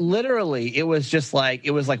 Well, literally, it was like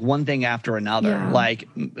one thing after another. Yeah. Like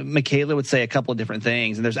Michaela would say a couple of different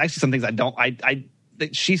things, and there's actually some things that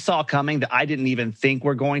she saw coming that I didn't even think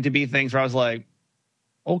were going to be things. Where I was like,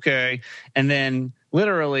 okay, and then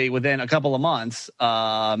literally within a couple of months,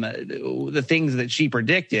 the things that she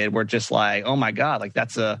predicted were just like, oh my god, like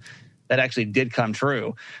that actually did come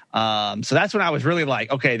true. So that's when I was really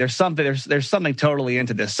like, okay, there's something totally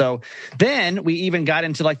into this. So then we even got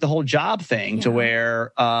into like the whole job thing to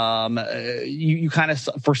where you kind of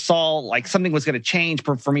foresaw like something was going to change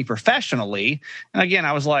for me professionally. And again,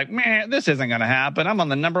 I was like, man, this isn't going to happen. I'm on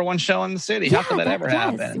the #1 show in the city. How could that ever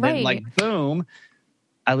happen? Right. And like, boom,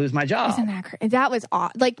 I lose my job. Isn't that crazy? That was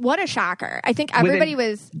like, what a shocker. I think everybody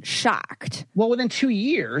was shocked. Well, within 2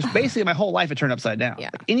 years, basically my whole life had turned upside down.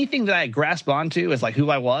 Yeah. Like, anything that I had grasped onto as like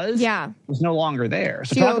who I was was no longer there.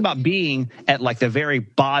 So talk about being at like the very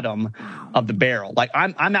bottom of the barrel. Like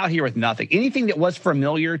I'm out here with nothing. Anything that was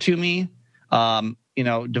familiar to me,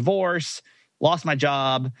 divorce, lost my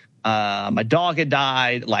job, my dog had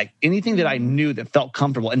died, like anything that I knew that felt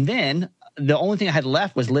comfortable. And then the only thing I had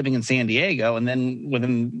left was living in San Diego. And then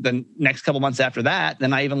within the next couple months after that,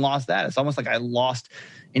 then I even lost that. It's almost like I lost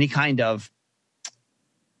any kind of,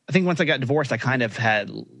 I think once I got divorced, I kind of had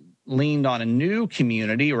leaned on a new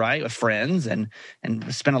community, right, with friends and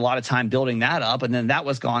spent a lot of time building that up. And then that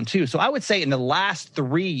was gone too. So I would say in the last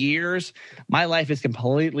 3 years, my life is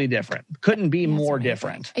completely different. Couldn't be more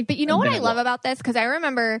different. But you know what I love about this? Because I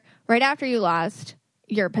remember right after you lost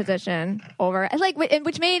your position over,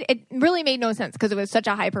 which really made no sense because it was such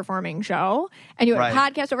a high performing show and you had a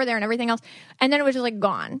podcast over there and everything else. And then it was just like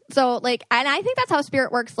gone. So like, and I think that's how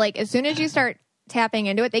spirit works. Like as soon as you start tapping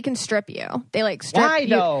into it, they can strip you. They like strip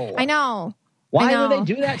you. I know. Why would they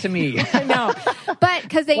do that to me? I know. But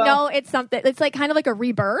because they know it's something, it's like kind of like a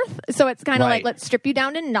rebirth. So it's kind of like, let's strip you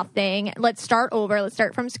down to nothing. Let's start over. Let's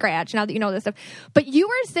start from scratch now that you know this stuff. But you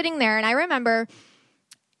were sitting there and I remember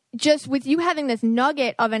just with you having this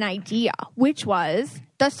nugget of an idea, which was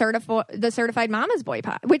the Certified Mama's Boy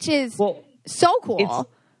pod, which is so cool.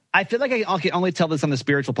 I feel like I can only tell this on the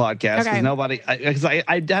spiritual podcast because I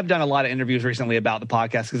have done a lot of interviews recently about the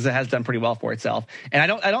podcast because it has done pretty well for itself. And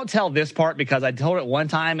I don't tell this part because I told it one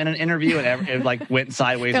time in an interview and it like went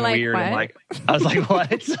sideways and weird. What? And I was like,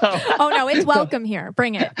 what? So, no, it's welcome here.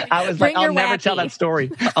 Bring it. I was like, I'll never tell that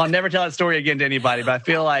story. I'll never tell that story again to anybody. But I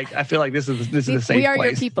feel like this is a safe place. We are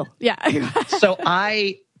your people. Yeah. So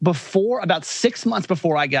about 6 months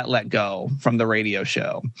before I got let go from the radio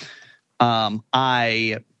show,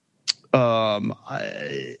 I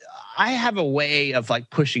have a way of like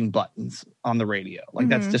pushing buttons on the radio. Like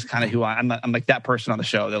that's just kind of who I'm like that person on the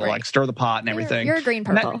show that'll like stir the pot and everything. You're a green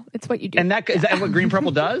purple. It's what you do. And is that what green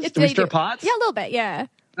purple does? Do we stir pots? Yeah, a little bit. Yeah.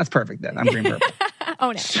 That's perfect then. I'm green purple.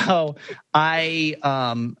 Oh no. So I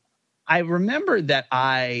remember that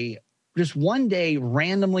I just one day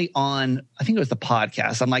randomly on, I think it was the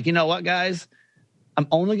podcast. I'm like, you know what, guys? I'm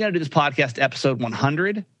only going to do this podcast to episode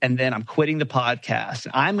 100, and then I'm quitting the podcast.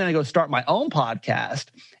 I'm going to go start my own podcast,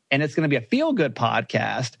 and it's going to be a feel-good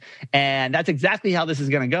podcast, and that's exactly how this is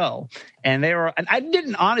going to go. And I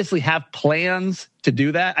didn't honestly have plans to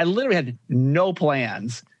do that. I literally had no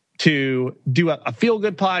plans to do a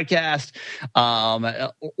feel-good podcast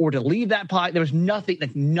or to leave that pod. There was nothing,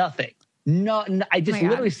 like nothing. No, I just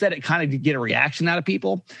literally said it kind of to get a reaction out of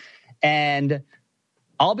people, and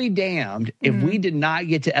I'll be damned if we did not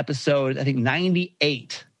get to episode, I think,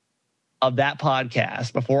 98 of that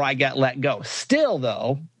podcast before I got let go. Still,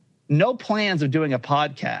 though, no plans of doing a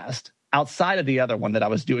podcast outside of the other one that I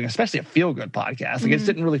was doing, especially a feel-good podcast. Like, it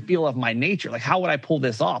didn't really feel of my nature. Like, how would I pull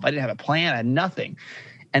this off? I didn't have a plan. I had nothing.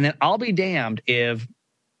 And then I'll be damned if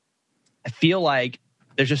I feel like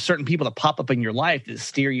there's just certain people that pop up in your life that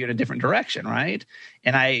steer you in a different direction, right?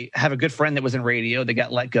 And I have a good friend that was in radio that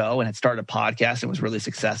got let go and had started a podcast and was really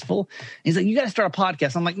successful. He's like, you got to start a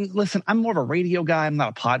podcast. I'm like, listen, I'm more of a radio guy. I'm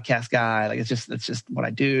not a podcast guy. Like, it's just what I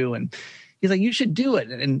do. And he's like, you should do it.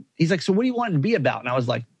 And he's like, so what do you want it to be about? And I was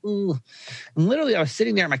like, ooh. And literally I was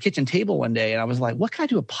sitting there at my kitchen table one day and I was like, what can I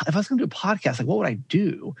do? If I was going to do a podcast, like, what would I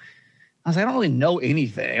do? I was like, I don't really know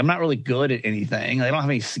anything. I'm not really good at anything. Like, I don't have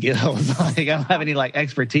any skills. Like, I don't have any like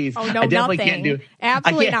expertise. Oh, no, I definitely nothing. Can't do.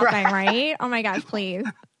 Absolutely nothing, right? Oh my gosh, please.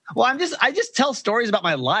 Well, I just tell stories about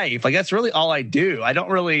my life. Like, that's really all I do. I don't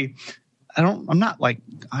know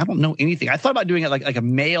anything. I thought about doing it like a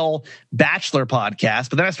male bachelor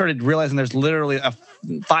podcast, but then I started realizing there's literally a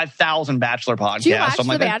 5,000 bachelor podcast. Do you watch so I'm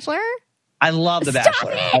like, The Bachelor? I love The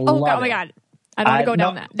Bachelor. Oh my God. I don't want to go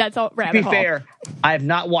down that. That's all rabbit hole. To be fair, I have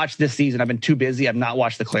not watched this season. I've been too busy. I've not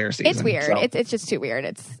watched the Claire season. It's weird. So. It's just too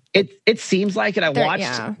weird. It seems like it. I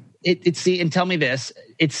watched it. And tell me this.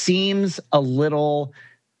 It seems a little.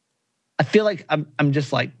 I feel like I'm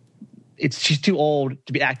just like. She's too old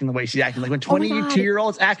to be acting the way she's acting. Like when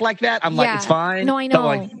 22-year-olds act like that, I'm like, it's fine. No, I know. But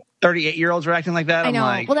like 38-year-olds are acting like that. I know.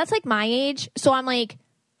 I'm like, well, that's like my age. So I'm like,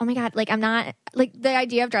 oh my God, like I'm not like the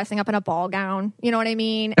idea of dressing up in a ball gown. You know what I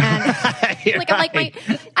mean? And like, I'm like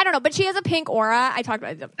I don't know, but she has a pink aura. I talked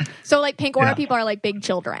about it. So like pink aura people are like big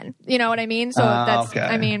children. You know what I mean? So that's, okay.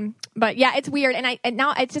 I mean, but yeah, it's weird. And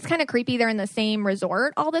now it's just kind of creepy. They're in the same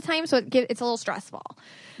resort all the time. So it's a little stressful.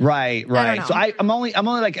 Right. So I'm only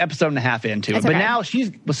like episode and a half into it. But now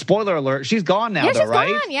spoiler alert, she's gone now, though, right?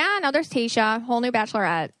 Gone. Yeah, now there's Tasha, whole new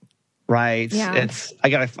Bachelorette. Right. Yeah.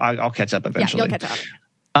 I'll catch up eventually. Yeah, you'll catch up.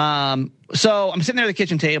 So I'm sitting there at the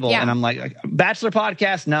kitchen table and I'm like, Bachelor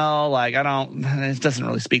podcast? No, like it doesn't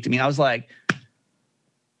really speak to me. I was like,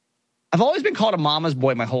 I've always been called a mama's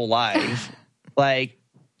boy my whole life. Like,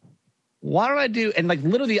 why don't I do, and like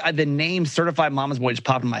literally the name Certified Mama's Boy just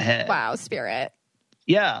popped in my head. Wow, spirit.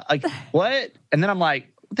 Yeah. Like what? And then I'm like,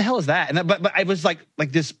 what the hell is that? And then, but I was like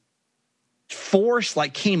this force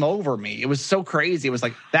like came over me. It was so crazy. It was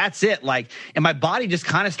like, that's it. Like, and my body just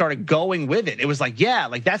kind of started going with it. It was like, yeah,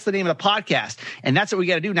 like that's the name of the podcast. And that's what we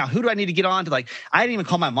got to do. Now, who do I need to get on to? Like, I didn't even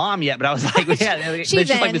call my mom yet, but I was like, yeah, she's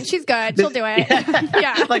in. Like she's good. She'll do it.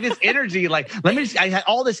 Yeah. Like this energy, like, I had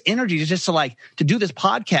all this energy just to do this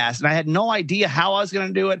podcast. And I had no idea how I was going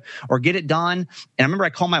to do it or get it done. And I remember I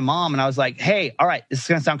called my mom and I was like, hey, all right, this is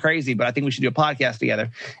going to sound crazy, but I think we should do a podcast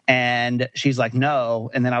together. And she's like,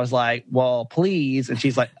 no. And then I was like, well, please. And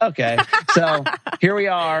she's like, okay. So here we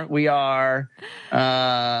are. We are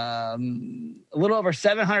a little over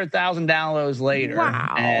 700,000 downloads later.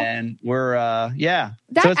 Wow. And we're, so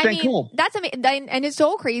it's been cool. That's amazing. And it's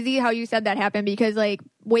so crazy how you said that happened because like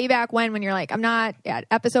way back when you're like, I'm not at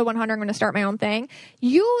episode 100, I'm going to start my own thing.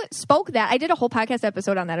 You spoke that. I did a whole podcast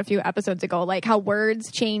episode on that a few episodes ago, like how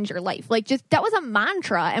words change your life. Like just, that was a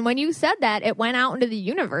mantra. And when you said that, it went out into the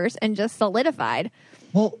universe and just solidified.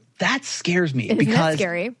 Well, that scares me. Isn't that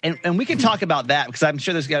scary? And we can talk about that because I'm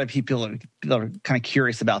sure there's got to be people that are kind of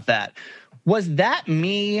curious about that. Was that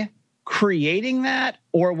me creating that,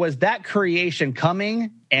 or was that creation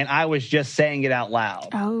coming and I was just saying it out loud?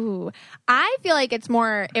 Oh, I feel like it's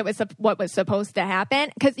more, it was what was supposed to happen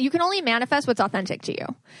because you can only manifest what's authentic to you.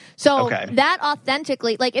 So that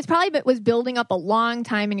authentically, like it's probably was building up a long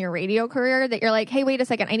time in your radio career that you're like, hey, wait a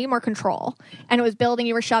second, I need more control. And it was building,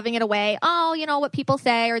 you were shoving it away. Oh, you know what people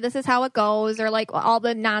say, or this is how it goes, or like all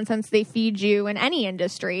the nonsense they feed you in any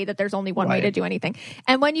industry that there's only one way to do anything.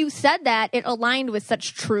 And when you said that, it aligned with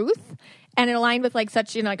such truth and it aligned with like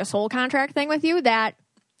such, like a soul contract thing with you that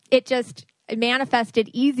it just manifested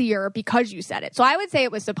easier because you said it. So I would say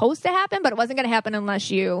it was supposed to happen, but it wasn't going to happen unless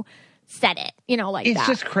you said it, like it's that.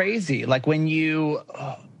 It's just crazy. Like when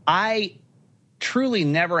I truly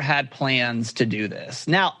never had plans to do this.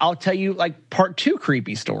 Now I'll tell you like part 2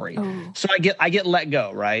 creepy story. Oh. So I get let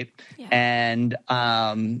go, right? Yeah. And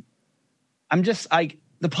I'm just like,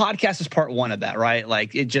 the podcast is part 1 of that, right?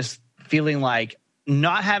 Like it just feeling like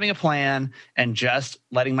not having a plan and just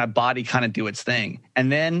letting my body kind of do its thing.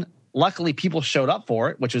 And then luckily people showed up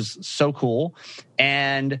for it, which was so cool.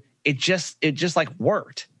 And it just like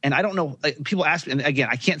worked. And I don't know, like, people ask me, and again,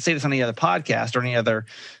 I can't say this on any other podcast or any other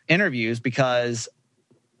interviews because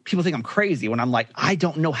people think I'm crazy when I'm like, I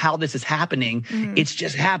don't know how this is happening. Mm-hmm. It's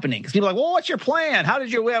just happening. Because people are like, well, what's your plan? What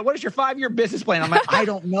is your 5-year business plan? I'm like, I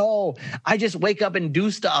don't know. I just wake up and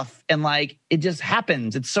do stuff. And like, it just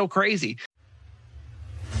happens. It's so crazy.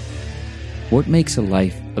 What makes a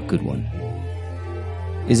life a good one?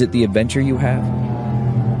 Is it the adventure you have?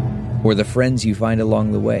 Or the friends you find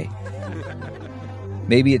along the way?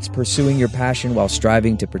 Maybe it's pursuing your passion while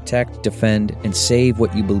striving to protect, defend, and save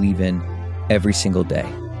what you believe in every single day.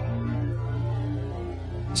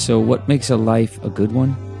 So what makes a life a good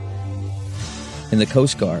one? In the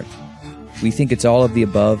Coast Guard, we think it's all of the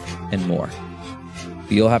above and more.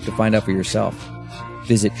 But you'll have to find out for yourself.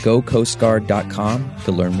 Visit gocoastguard.com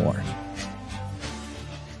to learn more.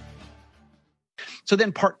 So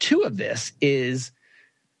then part 2 of this is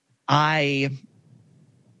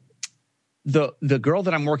the girl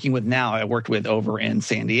that I'm working with now, I worked with over in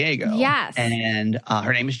San Diego. Yes. And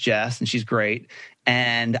her name is Jess, and she's great.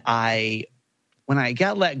 And when I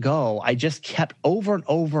got let go, I just kept over and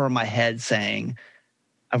over in my head saying,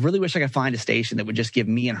 I really wish I could find a station that would just give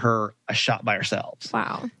me and her a shot by ourselves.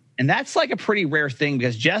 Wow. And that's like a pretty rare thing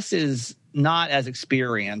because Jess is not as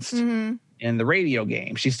experienced in the radio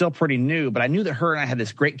game. She's still pretty new, but I knew that her and I had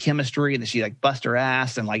this great chemistry and that she like bust her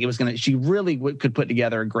ass and like she really could put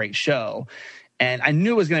together a great show. And I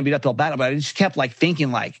knew it was going to be an uphill battle, but I just kept like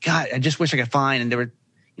thinking like, God, I just wish I could find, and there were,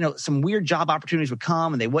 some weird job opportunities would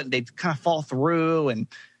come and they'd kind of fall through.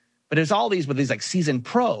 But there's all these with these like seasoned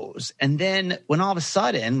pros. And then when all of a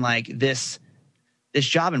sudden, like this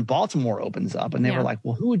job in Baltimore opens up and they were like,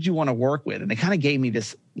 well, who would you want to work with? And they kind of gave me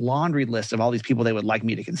this laundry list of all these people they would like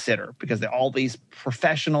me to consider because they're all these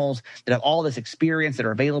professionals that have all this experience that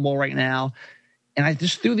are available right now. And I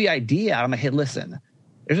just threw the idea out. I'm like, hey, listen,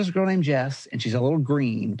 there's this girl named Jess and she's a little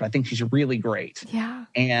green, but I think she's really great. Yeah.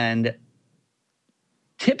 And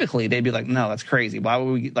typically they'd be like, no, that's crazy. Why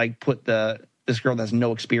would we like put this girl that has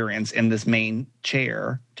no experience in this main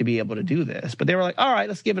chair to be able to do this? But they were like, all right,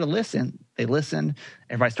 let's give it a listen. They listened.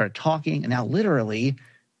 Everybody started talking. And now literally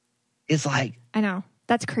it's like, I know.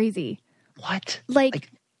 That's crazy. What? Like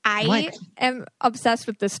I am obsessed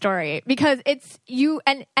with this story because it's you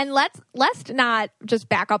and let's not just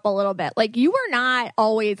back up a little bit. Like you were not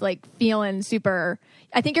always like feeling super.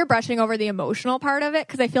 I think you're brushing over the emotional part of it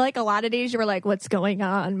because I feel like a lot of days you were like, what's going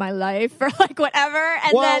on in my life or like whatever.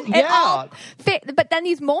 And then it all fit. But then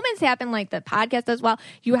these moments happen like the podcast as well.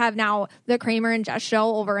 You have now the Kramer and Jess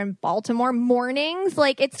show over in Baltimore mornings.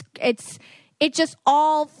 Like it just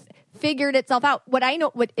all figured itself out. What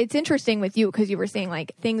it's interesting with you because you were saying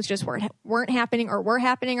like things just weren't happening or were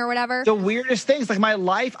happening or whatever. The weirdest things like my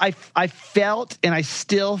life, I felt and I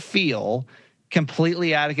still feel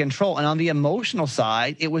completely out of control. And on the emotional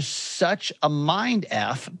side, it was such a mind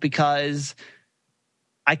F because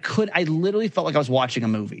I literally felt like I was watching a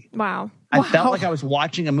movie. Wow. I felt like I was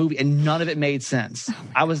watching a movie and none of it made sense.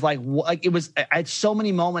 I was like, I had so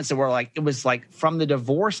many moments that were like, it was like from the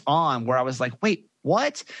divorce on where I was like, wait,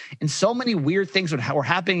 what? And so many weird things were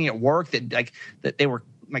happening at work that they were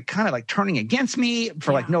like kind of like turning against me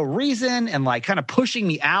for like no reason and like kind of pushing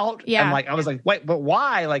me out. Yeah. And like, I was like, wait, but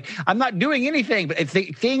why? Like, I'm not doing anything. But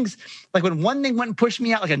things like when one thing went and pushed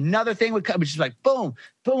me out, like another thing would come, which is like, boom,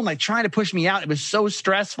 boom, like trying to push me out. It was so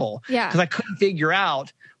stressful. Yeah. Because I couldn't figure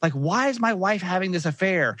out like, why is my wife having this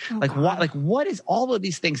affair? What is all of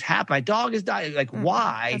these things happen? My dog is dying. Like,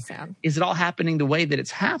 why is it all happening the way that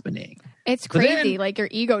it's happening? It's crazy. Like your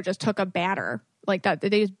ego just took a batter. Like that, they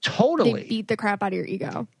beat the crap out of your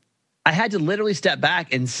ego. I had to literally step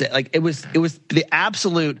back and say, like, it was the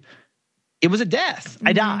absolute. It was a death.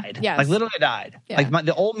 I died. Yes. Like literally, I died. Yeah. Like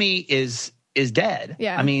the old me is dead.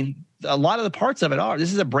 Yeah. I mean, a lot of the parts of it are.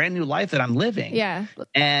 This is a brand new life that I'm living. Yeah.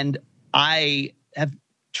 And I have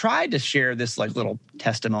tried to share this like little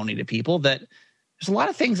testimony to people that there's a lot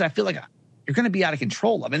of things I feel like you're going to be out of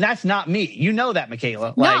control of. And that's not me. You know that,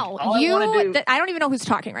 Michaela. Like, no, I don't even know who's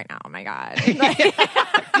talking right now. Oh, my God.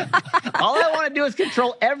 All I want to do is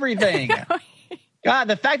control everything. God,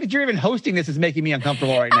 the fact that you're even hosting this is making me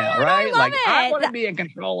uncomfortable right now, right? Like, I want to be in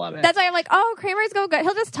control of it. That's why I'm like, oh, Kramer's go good.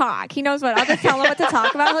 He'll just talk. He knows what. I'll just tell him what to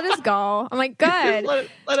talk about. He'll just go. I'm like, good. Let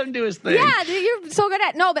him do his thing. Yeah, dude, you're so good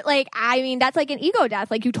at no, but like, I mean, that's like an ego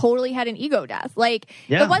death. Like, you totally had an ego death. Like,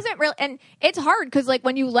 it wasn't real, and it's hard because like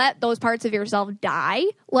when you let those parts of yourself die,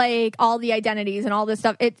 like all the identities and all this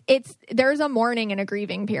stuff, it's there's a mourning and a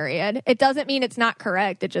grieving period. It doesn't mean it's not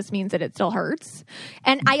correct. It just means that it still hurts.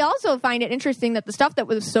 And I also find it interesting that the stuff that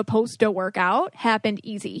was supposed to work out happened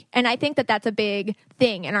easy. And I think that that's a big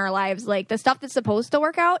thing in our lives. Like the stuff that's supposed to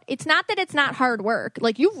work out, it's not that it's not hard work.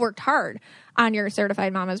 Like you've worked hard on your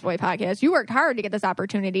Certified Mama's Boy podcast. You worked hard to get this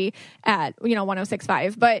opportunity at,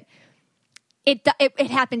 106.5, but it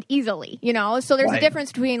happened easily, So there's a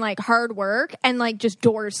difference between like hard work and like just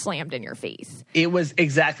doors slammed in your face. It was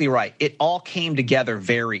exactly right. It all came together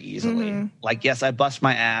very easily. Mm-hmm. Like, yes, I bust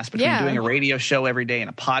my ass between doing a radio show every day and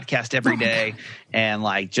a podcast every day, and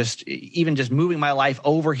like just moving my life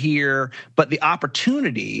over here. But the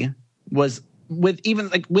opportunity was with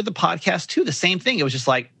the podcast too, the same thing. It was just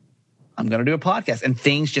like, I'm going to do a podcast. And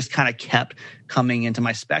things just kind of kept coming into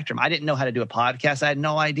my spectrum. I didn't know how to do a podcast. I had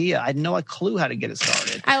no idea. I had no clue how to get it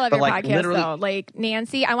started. I love your podcast, though. Like,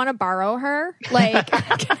 Nancy, I want to borrow her. Like,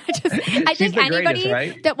 I think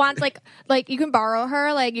anybody that wants, like, you can borrow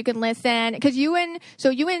her. Like, you can listen. Because you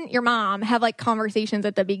and your mom have, like, conversations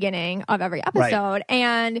at the beginning of every episode. Right.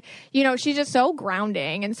 And, you know, she's just so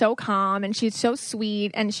grounding and so calm. And she's so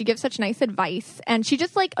sweet. And she gives such nice advice. And she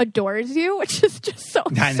just, like, adores you, which is just so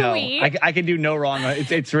sweet. I can do no wrong.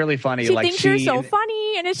 It's really funny. She thinks you're so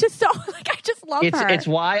funny, and it's just so like I just love her. It's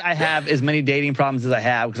why I have as many dating problems as I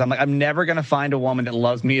have, because I'm like, I'm never gonna find a woman that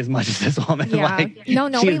loves me as much as this woman. Yeah. Like, no,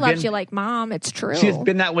 nobody loves you like Mom. It's true. She's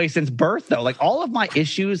been that way since birth, though. Like all of my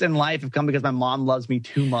issues in life have come because my mom loves me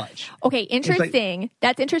too much. Okay, interesting.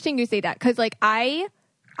 That's interesting you say that, because like I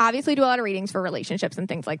obviously do a lot of readings for relationships and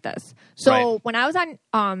things like this. So when I was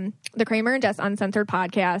on the Kramer and Jess Uncensored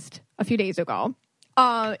podcast a few days ago.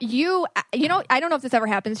 You know, I don't know if this ever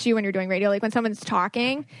happens to you when you're doing radio, like when someone's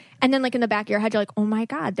talking and then like in the back of your head, you're like, oh my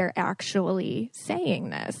God, they're actually saying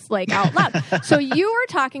this like out loud. So you were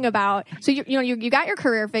talking about, so you got your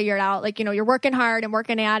career figured out, like, you know, you're working hard and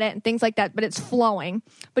working at it and things like that, but it's flowing.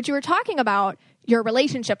 But you were talking about your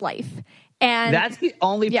relationship life. And that's the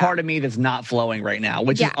only part of me that's not flowing right now,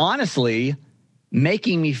 which is honestly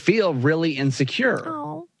making me feel really insecure.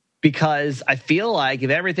 Oh. Because I feel like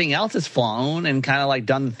if everything else has flown and kind of like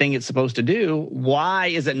done the thing it's supposed to do, why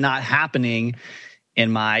is it not happening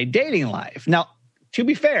in my dating life? Now, to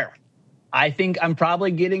be fair, I think I'm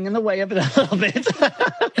probably getting in the way of it a little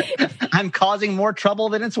bit. I'm causing more trouble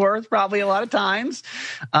than it's worth, probably a lot of times.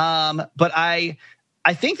 But I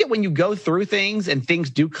think that when you go through things and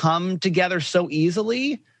things do come together so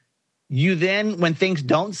easily, you then, when things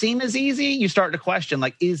don't seem as easy, you start to question,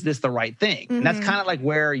 like, is this the right thing? Mm-hmm. And that's kind of like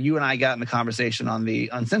where you and I got in the conversation on the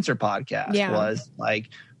Uncensored podcast was like,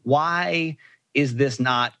 why is this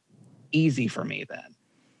not easy for me then?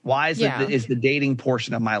 Why is the dating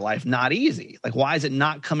portion of my life not easy? Like, why is it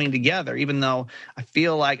not coming together? Even though I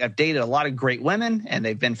feel like I've dated a lot of great women and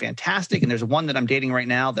they've been fantastic. And there's one that I'm dating right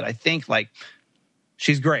now that I think like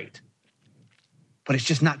she's great, but it's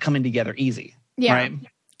just not coming together easy. Yeah. Right.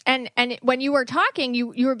 And when you were talking,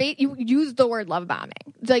 you used the word love bombing.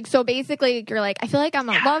 Like, so basically you're like, I feel like I'm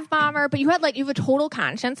a love bomber, but you have a total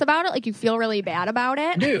conscience about it. Like you feel really bad about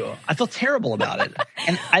it. I do. I feel terrible about it.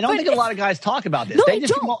 And I don't think a lot of guys talk about this. No, they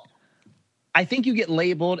just don't. I think you get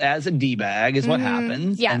labeled as a D-bag is what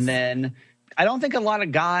happens. Yes. And then I don't think a lot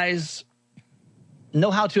of guys know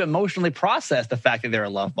how to emotionally process the fact that they're a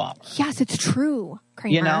love bomber. Yes, it's true,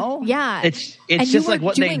 Kramer. You know? Yeah. It's just like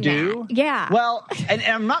what they do. That. Yeah. Well, and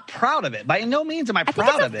I'm not proud of it. By no means am I proud of it.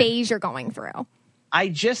 I think it's a phase you're going through. I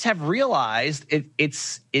just have realized it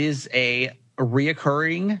is a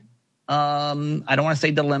reoccurring, I don't want to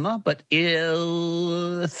say dilemma, but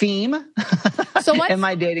theme in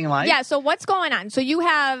my dating life. Yeah, so what's going on?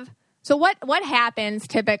 So what happens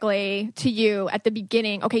typically to you at the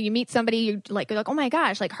beginning? Okay, you meet somebody, you're like, oh my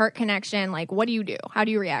gosh, like heart connection. Like, what do you do? How do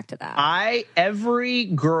you react to that? Every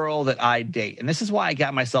girl that I date, and this is why I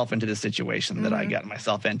got myself into the situation that I got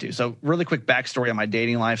myself into. So really quick backstory on my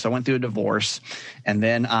dating life. So I went through a divorce and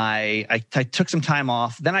then I took some time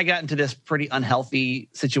off. Then I got into this pretty unhealthy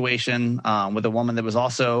situation with a woman that was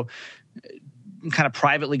also kind of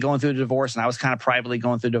privately going through the divorce, and I was kind of privately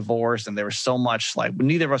going through divorce, and there was so much like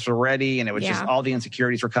neither of us were ready, and it was just all the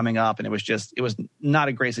insecurities were coming up, and it was not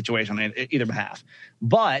a great situation on either behalf.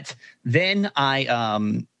 But then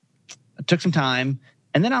I took some time,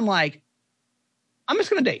 and then I'm like, I'm just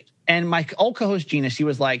going to date. And my old co-host Gina, she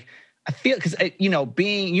was like, I feel, because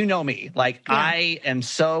me, like I am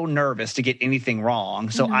so nervous to get anything wrong.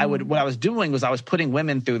 So what I was doing was I was putting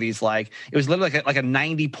women through these, like, it was literally like a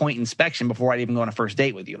 90-point inspection before I'd even go on a first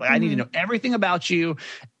date with you. Like I need to know everything about you,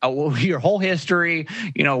 your whole history,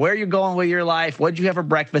 where you're going with your life, what'd you have for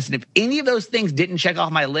breakfast. And if any of those things didn't check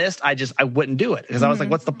off my list, I wouldn't do it. Because I was like,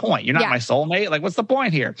 what's the point? You're not my soulmate. Like, what's the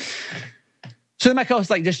point here? So then my co-host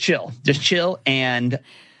like, just chill. And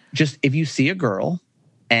just, if you see a girl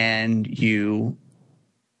and you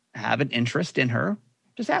have an interest in her,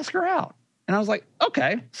 just ask her out. And I was like,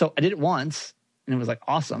 okay. So I did it once and it was like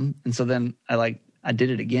awesome. And so then I did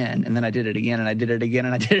it again, and then I did it again, and I did it again,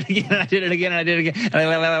 and I did it again, and I did it again, and I did it again.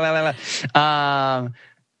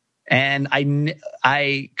 And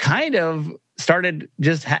I kind of started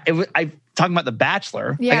just, talking about The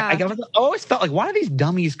Bachelor. Yeah. I always felt like, why do these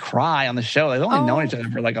dummies cry on the show? They've only known each other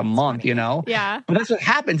for like a month, Yeah. But that's what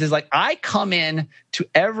happens is like, I come in to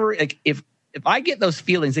if I get those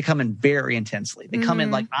feelings, they come in very intensely. They come in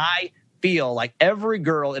like, I feel like every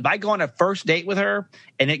girl, if I go on a first date with her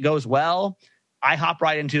and it goes well, I hop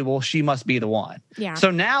right into, well, she must be the one. Yeah. So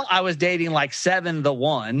now I was dating like 7 the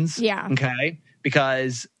ones. Yeah. Okay.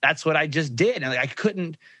 Because that's what I just did. And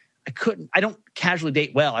I don't casually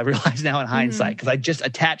date well. I realize now in hindsight, because I just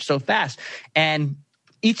attached so fast. And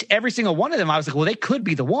every single one of them, I was like, well, they could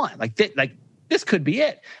be the one. Like this could be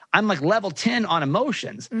it. I'm like level 10 on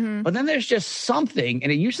emotions. But then there's just something,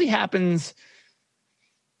 and it usually happens,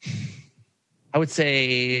 I would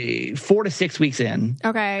say 4 to 6 weeks in.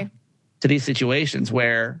 Okay. To these situations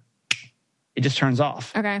where it just turns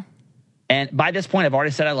off. Okay. And by this point, I've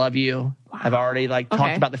already said I love you. Wow. I've already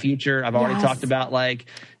talked about the future. I've already talked about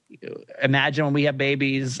imagine when we have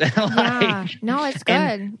babies. No, it's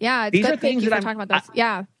good. Yeah, it's these good. are things that I'm talking about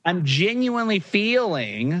this. I'm genuinely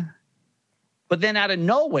feeling, but then out of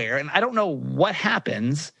nowhere, and I don't know what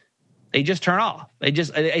happens, they just turn off.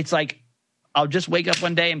 It's like I'll just wake up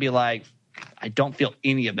one day and be like, I don't feel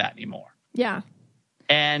any of that anymore. Yeah.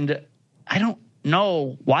 And I don't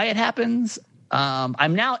know why it happens.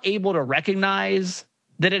 I'm now able to recognize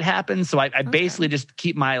that it happens. So I basically just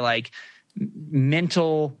keep my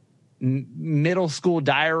mental middle school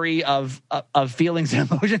diary of feelings and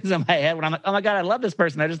emotions in my head when I'm like, oh my God, I love this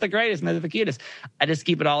person. They're just the greatest and they're the cutest. I just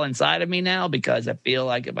keep it all inside of me now because I feel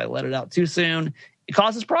like if I let it out too soon, it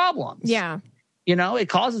causes problems. Yeah. It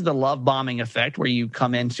causes the love bombing effect where you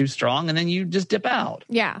come in too strong and then you just dip out.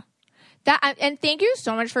 Yeah. And thank you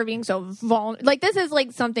so much for being so vulnerable. This is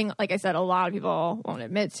something, like I said, a lot of people won't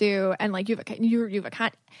admit to, and you have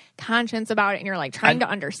a conscience about it, and you're trying to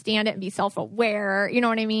understand it and be self-aware. You know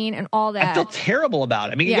what I mean, and all that. I feel terrible about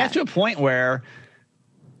it. I mean, it got to a point where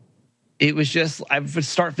it was just I would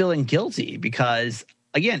start feeling guilty because,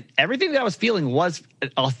 again, everything that I was feeling was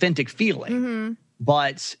an authentic feeling,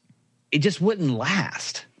 but it just wouldn't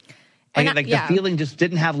last. The feeling just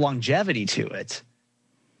didn't have longevity to it.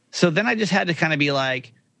 So then I just had to kind of be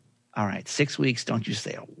like, all right, 6 weeks, don't you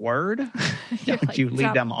say a word? Don't you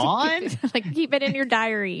leave them on? Keep it in your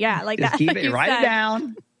diary. Yeah, just keep it, write it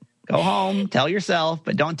down. Go home, tell yourself,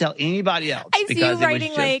 but don't tell anybody else. I see you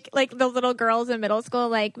writing like those little girls in middle school,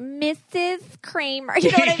 like Mrs. Kramer.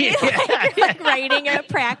 You know what I mean? You're writing it,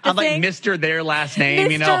 practicing. I'm like Mr. their last name,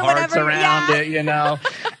 Mr. hearts whatever, around it,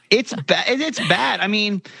 It's bad. It's bad. I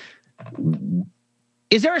mean,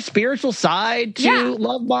 is there a spiritual side to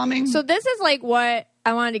love bombing? So this is what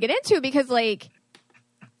I wanted to get into because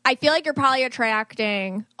I feel like you're probably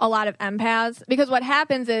attracting a lot of empaths because what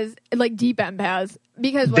happens is deep empaths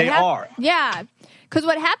because they are. Yeah. Because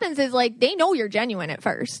what happens is they know you're genuine at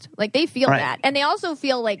first. They feel that. And they also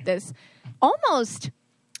feel this almost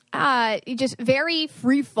just very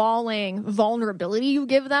free-falling vulnerability you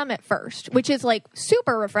give them at first, which is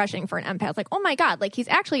super refreshing for an empath. Oh my God, he's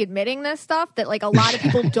actually admitting this stuff that a lot of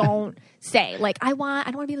people don't say. I don't want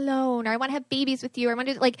to be alone, or I want to have babies with you, or I want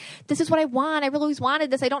to do this is what I want. I really always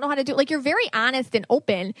wanted this. I don't know how to do it. You're very honest and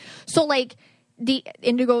open. So the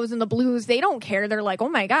indigos and the blues, they don't care. They're oh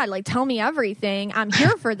my God, tell me everything. I'm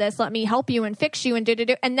here for this. Let me help you and fix you and do.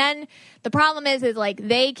 And then the problem is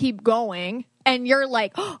they keep going. And you're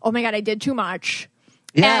oh my God, I did too much.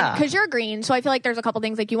 Yeah. Because you're green. So I feel there's a couple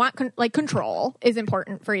things you want, control is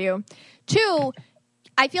important for you. 2,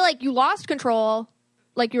 I feel you lost control,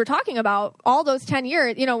 you were talking about, all those 10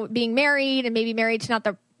 years, being married and maybe married to not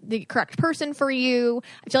the correct person for you.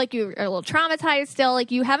 I feel you're a little traumatized still.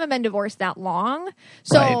 You haven't been divorced that long.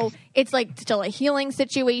 So it's still a healing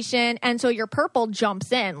situation. And so your purple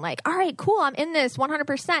jumps in all right, cool. I'm in this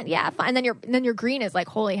 100%. Yeah. Fine. And then your green is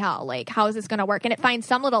holy hell. How is this going to work? And it finds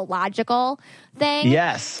some little logical thing.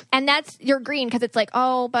 Yes. And that's your green. Cause it's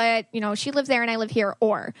oh, but she lives there and I live here.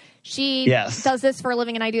 Or she does this for a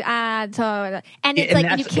living and I do. And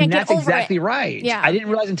it's you can't get over it. That's exactly right. Yeah. I didn't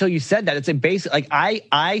realize until you said that. It's a basic,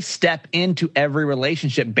 I step into every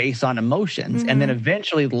relationship based on emotions. And then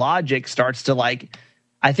eventually logic starts to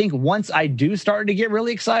I think once I do start to get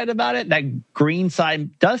really excited about it, that green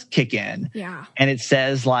side does kick in. Yeah. And it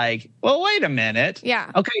says well, wait a minute.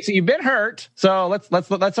 Yeah. Okay. So you've been hurt. So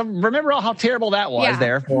let's remember how terrible that was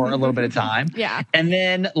there for a little bit of time. Yeah. And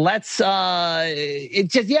then that's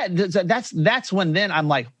when then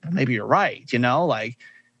I'm maybe you're right.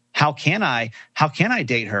 How can I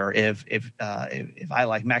date her if I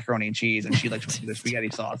like macaroni and cheese and she likes the spaghetti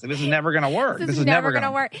sauce? This is never going to work. This is never going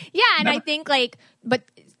to work. Yeah, and I think but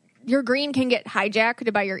your green can get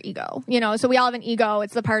hijacked by your ego. So we all have an ego.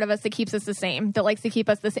 It's the part of us that keeps us the same, that likes to keep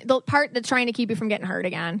us the same, the part that's trying to keep you from getting hurt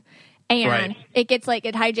again. And it gets it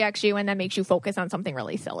hijacks you and then makes you focus on something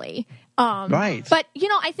really silly. Right. But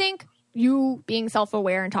I think you being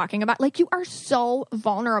self-aware and talking about, like, you are so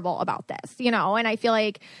vulnerable about this, you know, and I feel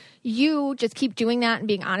like you just keep doing that and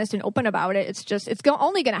being honest and open about it. It's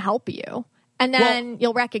only going to help you. And then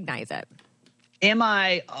you'll recognize it. Am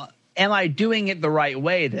I doing it the right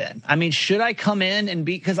way then? I mean, should I come in and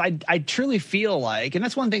because I truly feel like, and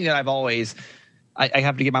that's one thing that I've always, I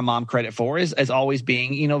have to give my mom credit for is always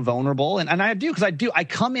being, you know, vulnerable. And I do, because I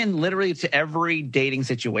come in literally to every dating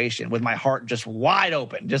situation with my heart just wide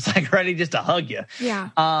open, just like ready just to hug you. Yeah.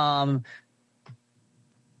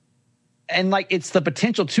 And like, it's the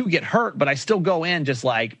potential to get hurt, but I still go in just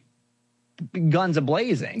like guns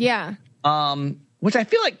a-blazing. Yeah. Which I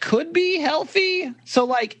feel like could be healthy. So,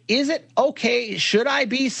 like, is it okay? Should I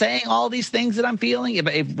be saying all these things that I'm feeling?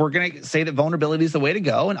 If we're going to say that vulnerability is the way to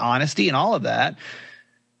go and honesty and all of that,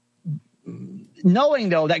 knowing,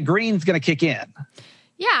 though, that green's going to kick in.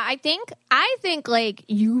 Yeah, I think, like,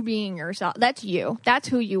 you being yourself, that's you. That's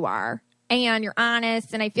who you are. And you're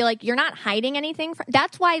honest, and I feel like you're not hiding anything.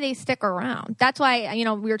 That's why they stick around. That's why, you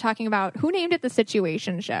know, we were talking about, who named it the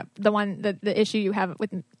situationship? The one, the issue you have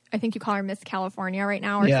with, I think you call her Miss California right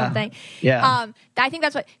now or something. Yeah. I think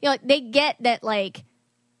that's what, you know, they get that, like,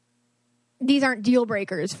 these aren't deal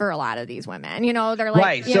breakers for a lot of these women. You know, they're like,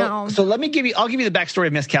 right. So I'll give you the backstory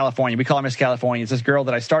of Miss California. We call her Miss California. It's this girl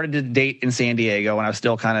that I started to date in San Diego when I was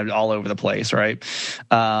still kind of all over the place, right?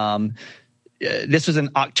 This was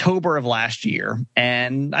in October of last year,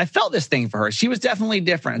 and I felt this thing for her. She was definitely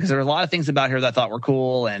different because there were a lot of things about her that I thought were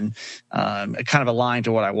cool and kind of aligned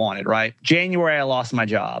to what I wanted, right? January, I lost my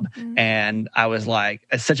job, and I was like,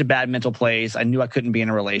 it's such a bad mental place. I knew I couldn't be in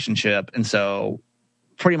a relationship, and so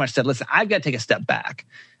pretty much said, listen, I've got to take a step back.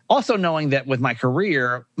 Also knowing that with my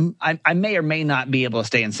career, I may or may not be able to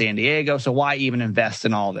stay in San Diego, so why even invest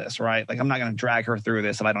in all this, right? Like, I'm not going to drag her through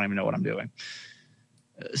this if I don't even know what I'm doing.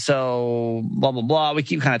 So blah, blah, blah. We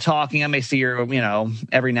keep kind of talking. I may see her, you know,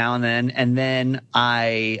 every now and then. And then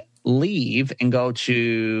I leave and go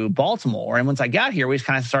to Baltimore. And once I got here, we just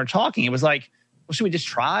kind of started talking. It was like, well, should we just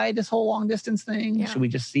try this whole long distance thing? Yeah. Should we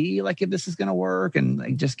just see like if this is going to work and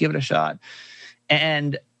like, just give it a shot?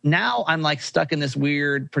 And now I'm like stuck in this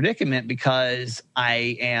weird predicament because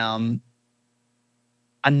I'm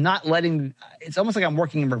not letting, it's almost like I'm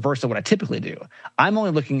working in reverse of what I typically do. I'm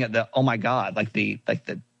only looking at the, oh my God, like the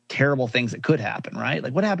terrible things that could happen, right?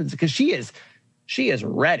 Like what happens? Because she is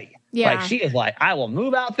ready. Yeah. Like she is like, I will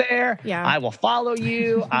move out there. Yeah. I will follow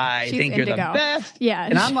you. I think you're the best. Yeah.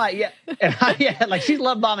 And I'm like, yeah, like she's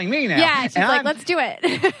love bombing me now. Yeah. She's like, let's do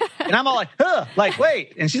it. And I'm all like, like,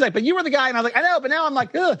 wait. And she's like, but you were the guy. And I was like, I know, but now I'm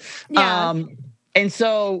like, Yeah. And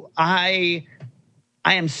so I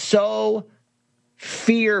am so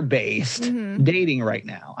fear-based dating right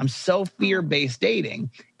now. I'm so fear-based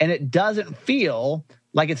dating, and it doesn't feel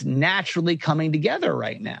like it's naturally coming together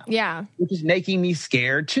right now. Yeah. Which is making me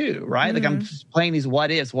scared too, right? Like I'm just playing these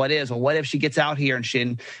what ifs. Well, what if she gets out here and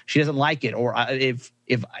she doesn't like it? Or if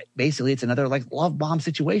basically it's another like love bomb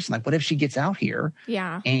situation. Like what if she gets out here?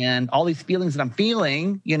 Yeah. And all these feelings that I'm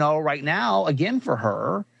feeling, you know, right now again for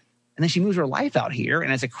her, and then she moves her life out here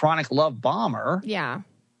and as a chronic love bomber. Yeah.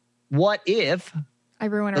 What if I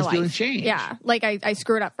ruin her life? Feelings change? Yeah. Like I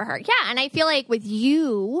screwed up for her. Yeah. And I feel like with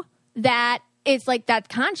you that it's like that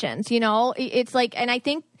conscience, you know, it's like, and I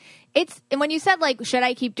think and when you said like, should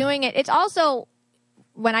I keep doing it? It's also,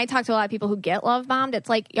 when I talk to a lot of people who get love bombed, it's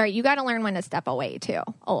like, all right, you got to learn when to step away too,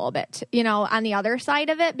 a little bit, you know, on the other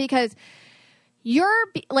side of it, because you're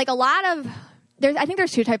like I think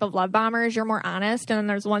there's two type of love bombers. You're more honest, and then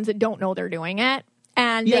there's ones that don't know they're doing it,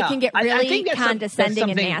 and they can get really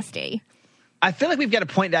condescending and nasty. I feel like we've got to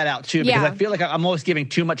point that out too, because I feel like I'm always giving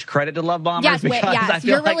too much credit to love bombers. Yes, because I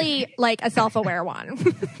feel you're really like a self-aware one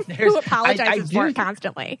who apologizes for it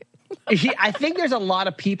constantly. I think there's a lot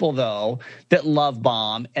of people though that love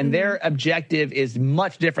bomb, and their objective is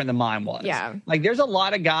much different than mine was. Yeah, like there's a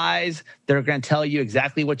lot of guys that are going to tell you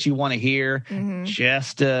exactly what you want to hear,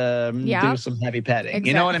 just to do some heavy petting. Exactly.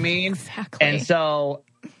 You know what I mean? Exactly. And so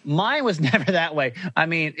mine was never that way. I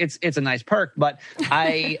mean, it's a nice perk, but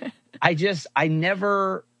I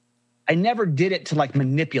never did it to like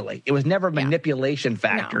manipulate. It was never a manipulation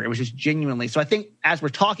factor. No. It was just genuinely. So I think as we're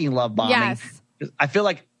talking love bombing, I feel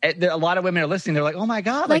like a lot of women are listening. They're like, oh my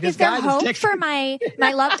God. Like is there hope for my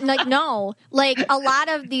love? Like, no, like a lot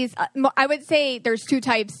of these, I would say there's two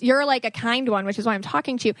types. You're like a kind one, which is why I'm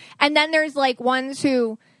talking to you. And then there's like ones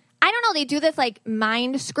who, I don't know, they do this like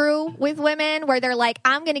mind screw with women where they're like,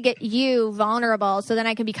 I'm going to get you vulnerable so then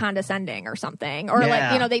I can be condescending or something. Or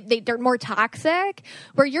like, you know, they're more toxic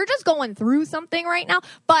where you're just going through something right now.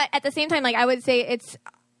 But at the same time, like I would say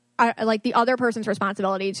like the other person's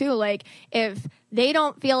responsibility too. Like if they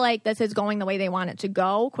don't feel like this is going the way they want it to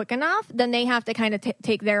go quick enough, then they have to kind of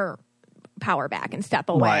take their power back and step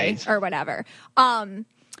away or whatever.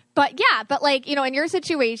 But yeah, but like, you know, in your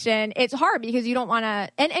situation, it's hard because you don't want to,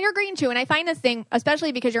 and you're green too. And I find this thing,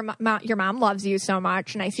 especially because your mom loves you so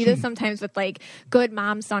much. And I see this sometimes with like good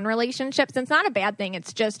mom-son relationships. And it's not a bad thing.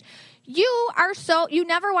 It's just, you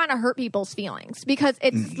never want to hurt people's feelings because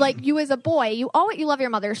it's like you as a boy, you love your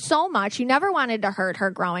mother so much. You never wanted to hurt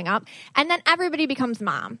her growing up. And then everybody becomes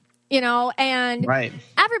mom. You know, and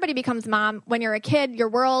everybody becomes mom. When you're a kid, your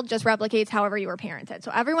world just replicates however you were parented.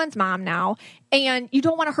 So everyone's mom now, and you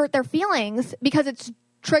don't want to hurt their feelings because it's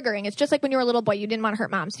triggering. It's just like when you were a little boy, you didn't want to hurt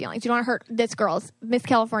mom's feelings. You don't want to hurt this girl's, Miss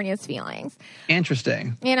California's feelings.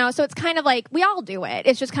 Interesting. You know, so it's kind of like, we all do it.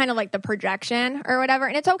 It's just kind of like the projection or whatever.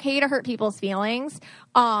 And it's okay to hurt people's feelings,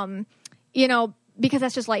 you know, because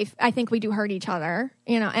that's just life. I think we do hurt each other,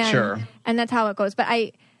 you know, and that's how it goes. But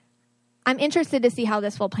I'm interested to see how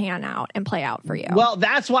this will pan out and play out for you. Well,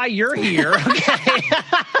 that's why you're here.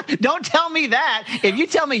 Okay. Don't tell me that. If you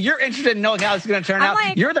tell me you're interested in knowing how it's going to turn out,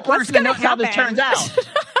 like, you're the person that knows how this turns out.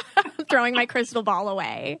 I'm throwing my crystal ball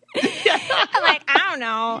away. I'm like, I don't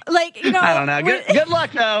know. Like, you know, I don't know. Good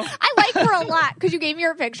luck, though. I like her a lot because you gave me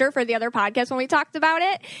her picture for the other podcast when we talked about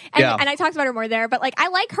it. And, and I talked about her more there. But, like, I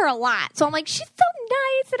like her a lot. So I'm like, she's so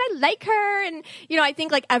nice and I like her. And, you know, I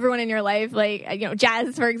think, like, everyone in your life, like, you know,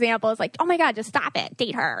 Jazz, for example, is like, oh, my God, just stop it.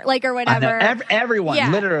 Date her. Like, or whatever.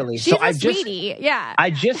 Everyone, literally. She's a sweetie. I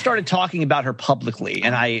just started talking about her publicly.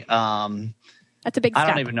 And that's a big step. I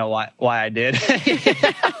don't even know why I did.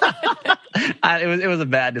 It was a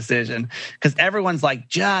bad decision because everyone's like,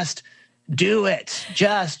 just do it.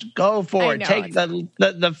 Just go for it. Take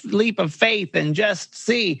the leap of faith and just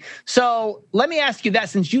see. So let me ask you that,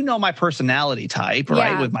 since you know my personality type,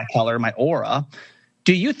 right, with my color, my aura,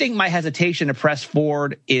 do you think my hesitation to press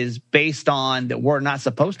forward is based on that we're not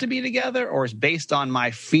supposed to be together, or is based on my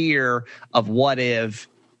fear of what if?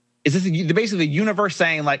 Is this basically the universe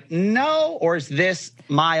saying like, no, or is this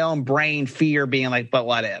my own brain fear being like, but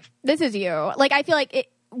what if? This is you. Like, I feel like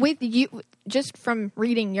with you, just from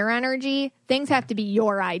reading your energy, things have to be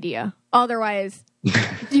your idea. Otherwise,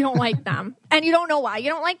 you don't like them. And you don't know why you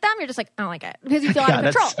don't like them. You're just like, I don't like it. Because you feel out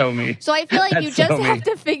of control. That's so me. So I feel like you just have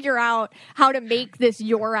to figure out how to make this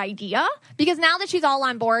your idea. Because now that she's all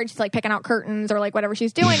on board, she's like picking out curtains or like whatever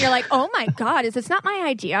she's doing. You're like, oh my God, is this not my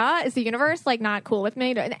idea? Is the universe like not cool with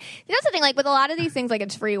me? That's the thing, like with a lot of these things, like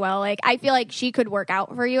it's free will. Like I feel like she could work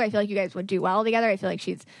out for you. I feel like you guys would do well together. I feel like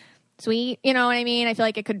she's sweet. You know what I mean? I feel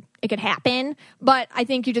like it could happen. But I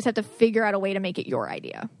think you just have to figure out a way to make it your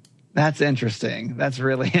idea. That's interesting. That's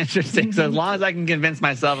really interesting. So as long as I can convince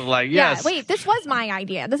myself of like, yes. Yeah, wait, this was my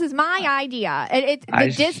idea. This is my idea.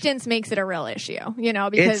 The distance makes it a real issue, you know,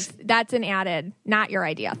 because that's an added, not your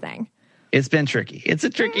idea thing. It's been tricky. It's a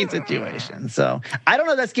tricky situation. So I don't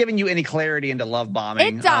know if that's giving you any clarity into love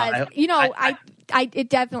bombing. It does. It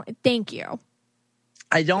definitely, thank you.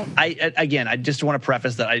 I just want to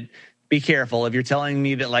preface that be careful if you're telling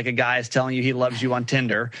me that like a guy is telling you he loves you on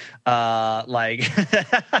Tinder, that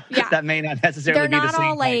may not necessarily be the same. They're not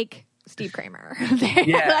all like Steve Kramer.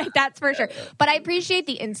 Like, that's for sure. But I appreciate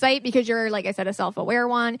the insight because you're, like I said, a self-aware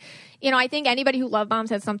one. You know, I think anybody who love bombs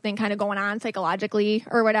has something kind of going on psychologically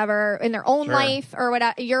or whatever in their own life or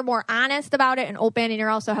whatever. You're more honest about it and open, and you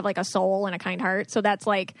also have like a soul and a kind heart. So that's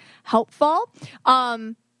like helpful.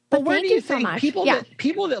 But where do you think so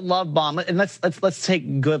people that love bomb, and let's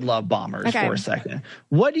take good love bombers for a second.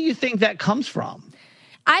 What do you think that comes from?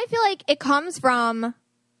 I feel like it comes from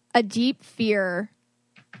a deep fear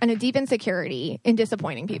and a deep insecurity in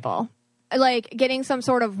disappointing people, like getting some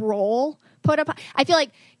sort of role put up. I feel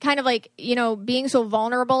like kind of like, you know, being so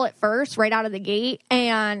vulnerable at first, right out of the gate,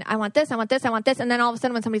 and I want this, I want this, I want this, and then all of a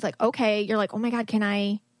sudden when somebody's like, okay, you're like, oh my God, can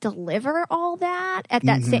I deliver all that at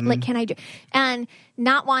that like can I do, and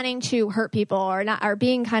not wanting to hurt people or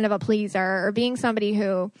being kind of a pleaser or being somebody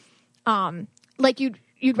who like you'd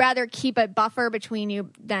rather keep a buffer between you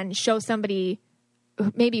than show somebody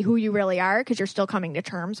maybe who you really are because you're still coming to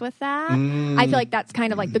terms with that. I feel like that's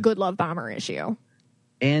kind of like the good love bomber issue.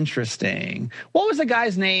 Interesting. What was the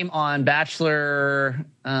guy's name on Bachelor?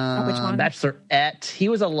 Which one? Bachelorette. He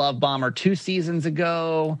was a love bomber 2 seasons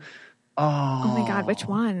ago. Oh my God, which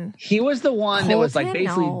one? He was the one that was like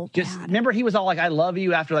basically remember he was all like, I love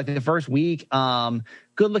you after like the first week. Good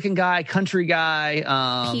looking guy, country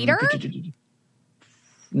guy. Peter?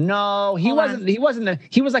 No, he wasn't.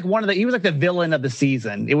 He was like the villain of the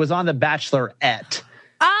season. It was on the Bachelorette.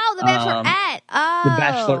 Oh, the Bachelorette. The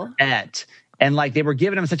Bachelorette. And like they were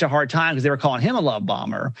giving him such a hard time because they were calling him a love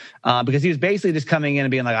bomber because he was basically just coming in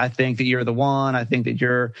and being like, I think that you're the one. I think that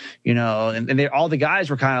you're, and all the guys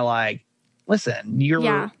were kind of like, listen,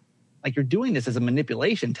 you're doing this as a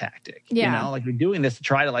manipulation tactic. Like you're doing this to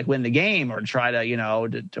try to like win the game or to try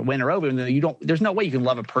to, to win her over. And there's no way you can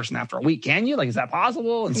love a person after a week, can you? Like, is that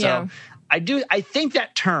possible? And so I think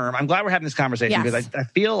that term, I'm glad we're having this conversation because I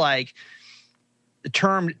feel like the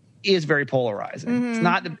term is very polarizing.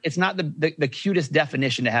 Mm-hmm. It's not the cutest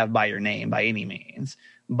definition to have by your name by any means,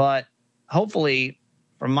 but hopefully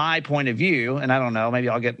from my point of view, and I don't know, maybe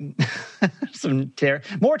I'll get some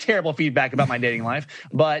more terrible feedback about my dating life,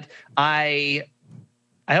 but I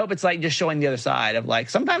hope it's like just showing the other side of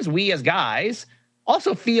like, sometimes we as guys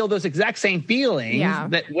also feel those exact same feelings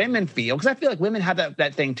that women feel. Because I feel like women have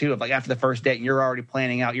that thing too of like after the first date, you're already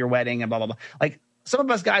planning out your wedding and blah, blah, blah. Like some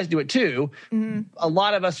of us guys do it too. Mm-hmm. A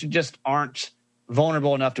lot of us just aren't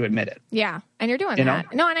vulnerable enough to admit it. Yeah. And you're doing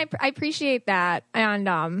that. No, and I appreciate that. And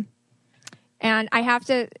I have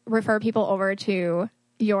to refer people over to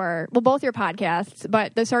both your podcasts,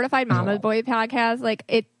 but the Certified Mama's Boy podcast, like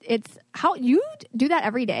it's how you do that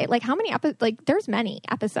every day. Like how many episodes, like there's many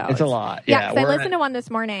episodes. It's a lot. Yeah. I listened to one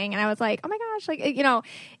this morning and I was like, oh my gosh, like,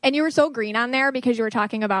 and you were so green on there because you were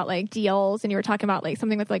talking about like deals and you were talking about like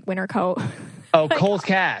something with like winter coat. Oh, like, Kohl's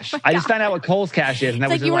Cash. I just found out what Kohl's Cash is. And that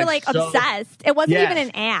was you were like obsessed. It wasn't even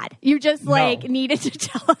an ad. You just needed to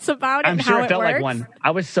tell us about it. I'm sure it felt like one.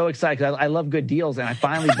 I was so excited because I love good deals. And I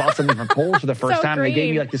finally bought something from Kohl's for the first time. And they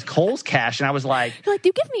gave me like this Kohl's Cash. And I was like, you're like, do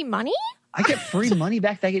you give me money? I get free money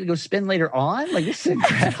back that I get to go spend later on? Like, this is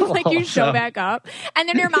incredible. Like, you show back up. And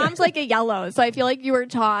then your mom's like a yellow. So I feel like you were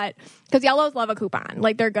taught, because yellows love a coupon.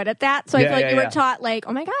 Like, they're good at that. So I feel like you were taught, like,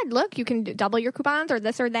 oh my God, look, you can double your coupons or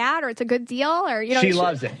this or that, or it's a good deal. Or, She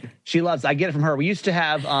loves it. She loves it. I get it from her. We used to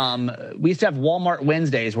have Walmart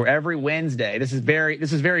Wednesdays where every Wednesday, this is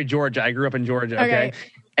very Georgia. I grew up in Georgia. Okay.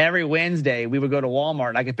 Every Wednesday, we would go to Walmart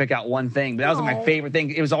and I could pick out one thing. But that was my favorite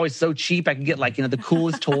thing. It was always so cheap. I could get like, the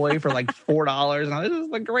coolest toy for like $4. And this is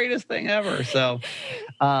the greatest thing ever. So,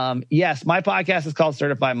 yes, my podcast is called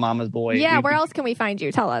Certified Mama's Boy. Yeah, where else can we find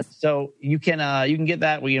you? Tell us. So you can get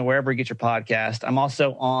that wherever you get your podcast. I'm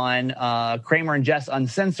also on Kramer and Jess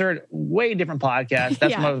Uncensored, way different podcast.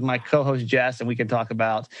 That's one of my co-host Jess, and we can talk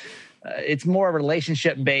about it's more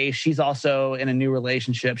relationship based. She's also in a new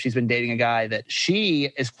relationship. She's been dating a guy that she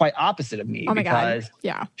is quite opposite of me because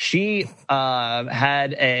she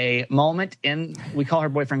had a moment we call her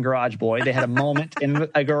boyfriend Garage Boy. They had a moment in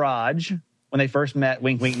a garage when they first met,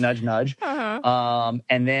 wink, wink, nudge, nudge. Uh-huh.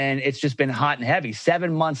 And then it's just been hot and heavy.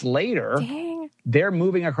 7 months later, they're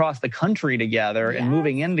moving across the country together and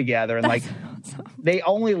moving in together. And that's awesome. They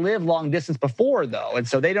only lived long distance before though. And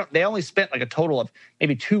so they only spent like a total of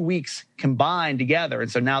maybe 2 weeks combined together.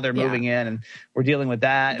 And so now they're moving in and we're dealing with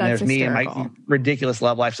that. And there's me and my ridiculous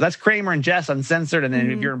love life. So that's Kramer and Jess Uncensored. And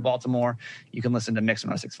then if you're in Baltimore, you can listen to Mix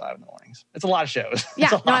 106.5 in the mornings. It's a lot of shows.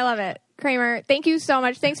 Yeah, I love it. Kramer, thank you so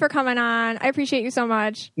much. Thanks for coming on. I appreciate you so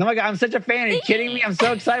much. No, my God, I'm such a fan. Are you kidding me? I'm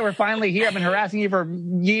so excited. We're finally here. I've been harassing you for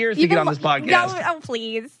years to get on this podcast. No,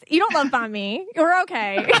 please. You don't love bomb me. We're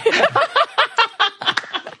okay.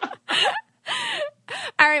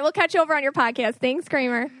 All right, we'll catch you over on your podcast. Thanks,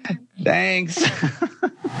 Kramer. Thanks.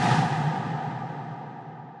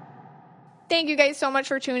 Thank you guys so much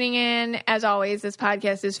for tuning in. As always, this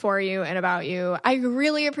podcast is for you and about you. I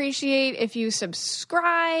really appreciate if you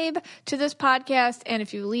subscribe to this podcast and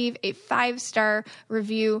if you leave a 5-star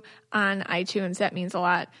review on iTunes. That means a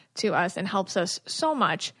lot to us and helps us so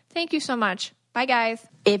much. Thank you so much. Bye, guys.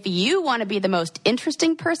 If you want to be the most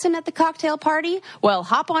interesting person at the cocktail party, well,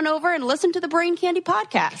 hop on over and listen to the Brain Candy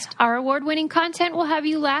podcast. Our award-winning content will have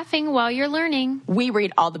you laughing while you're learning. We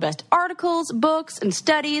read all the best articles, books, and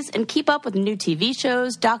studies and keep up with new TV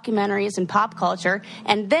shows, documentaries, and pop culture.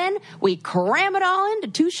 And then we cram it all into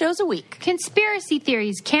 2 shows a week. Conspiracy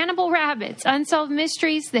theories, cannibal rabbits, unsolved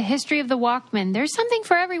mysteries, the history of the Walkman. There's something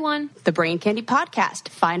for everyone. The Brain Candy podcast.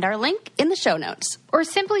 Find our link in the show notes. Or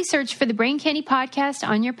simply search for the Brain Candy podcast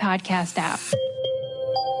on your podcast app.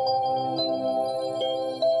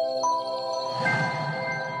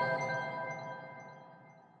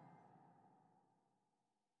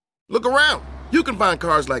 Look around. You can find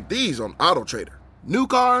cars like these on AutoTrader. New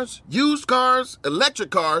cars, used cars,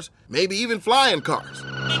 electric cars, maybe even flying cars.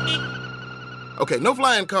 Okay, no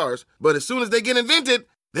flying cars, but as soon as they get invented,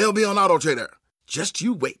 they'll be on AutoTrader. Just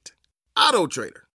you wait. AutoTrader.